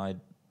insurance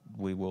side,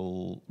 we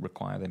will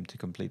require them to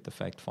complete the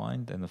fact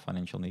find and the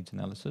financial needs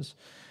analysis.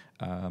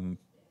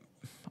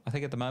 I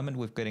think at the moment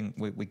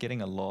we're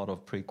getting a lot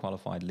of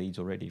pre-qualified leads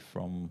already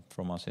from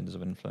our centers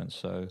of influence.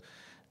 So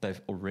they've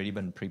already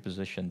been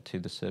pre-positioned to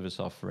the service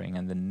offering,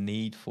 and the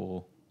need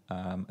for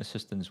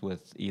assistance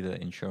with either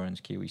insurance,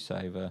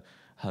 KiwiSaver,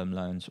 home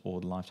loans, or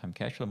the lifetime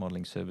cash flow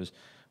modeling service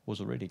was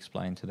already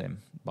explained to them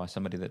by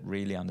somebody that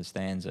really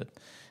understands it.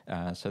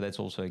 So that's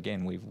also,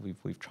 again,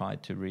 we've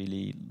tried to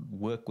really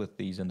work with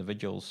these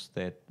individuals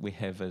that we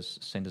have as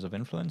centers of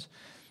influence,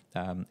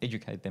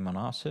 educate them on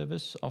our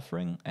service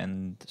offering,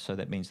 and so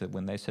that means that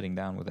when they're sitting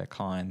down with their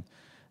client,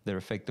 they're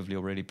effectively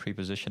already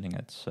pre-positioning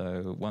it.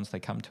 So once they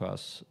come to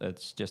us,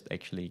 it's just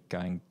actually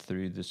going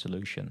through the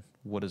solution.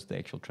 What is the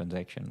actual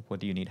transaction? What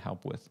do you need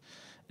help with?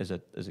 Is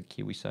it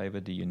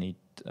KiwiSaver? Do you need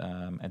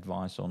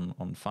advice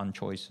on fund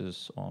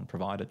choices, on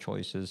provider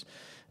choices?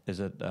 Is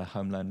it a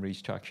home loan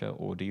restructure?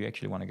 Or do you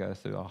actually want to go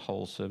through a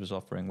whole service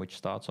offering, which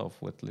starts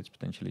off with, let's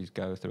potentially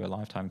go through a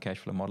lifetime cash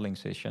flow modeling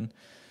session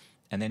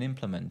and then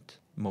implement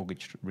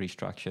mortgage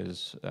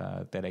restructures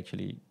that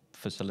actually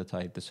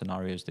facilitate the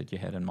scenarios that you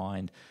had in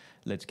mind.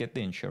 Let's get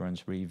the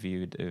insurance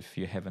reviewed if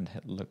you haven't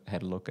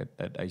had a look at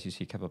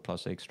ACC Cover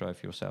Plus Extra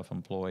if you're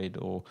self-employed,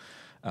 or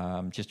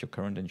just your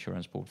current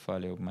insurance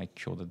portfolio, make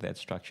sure that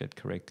that's structured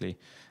correctly.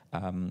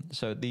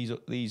 So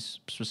these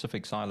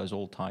specific silos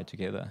all tie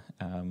together,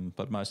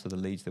 but most of the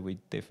leads that we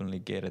definitely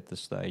get at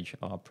this stage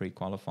are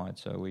pre-qualified.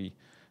 So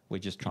we we're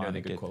just trying to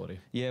good get quality.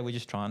 Yeah, we're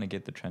just trying to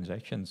get the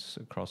transactions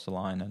across the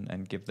line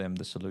and give them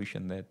the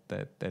solution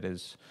that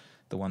is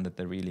the one that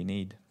they really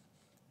need.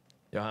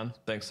 Johan,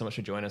 thanks so much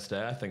for joining us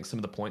today. I think some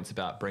of the points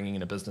about bringing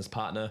in a business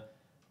partner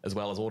as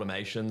well as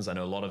automations, I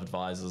know a lot of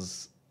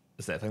advisors,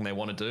 it's that thing they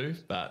want to do,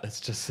 but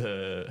it's just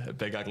a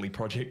big ugly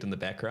project in the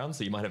background.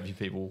 So you might have a few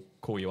people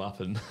call you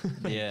up and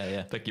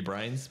pick your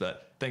brains.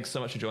 But thanks so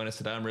much for joining us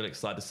today. I'm really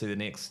excited to see the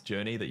next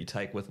journey that you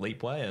take with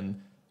Leapway.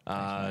 And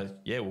I'm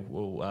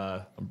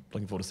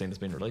looking forward to seeing this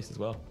being released as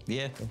well.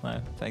 Yeah,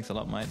 well, thanks a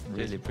lot, mate.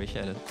 Really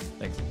appreciate it.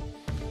 Thanks.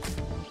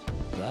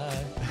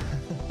 Bye.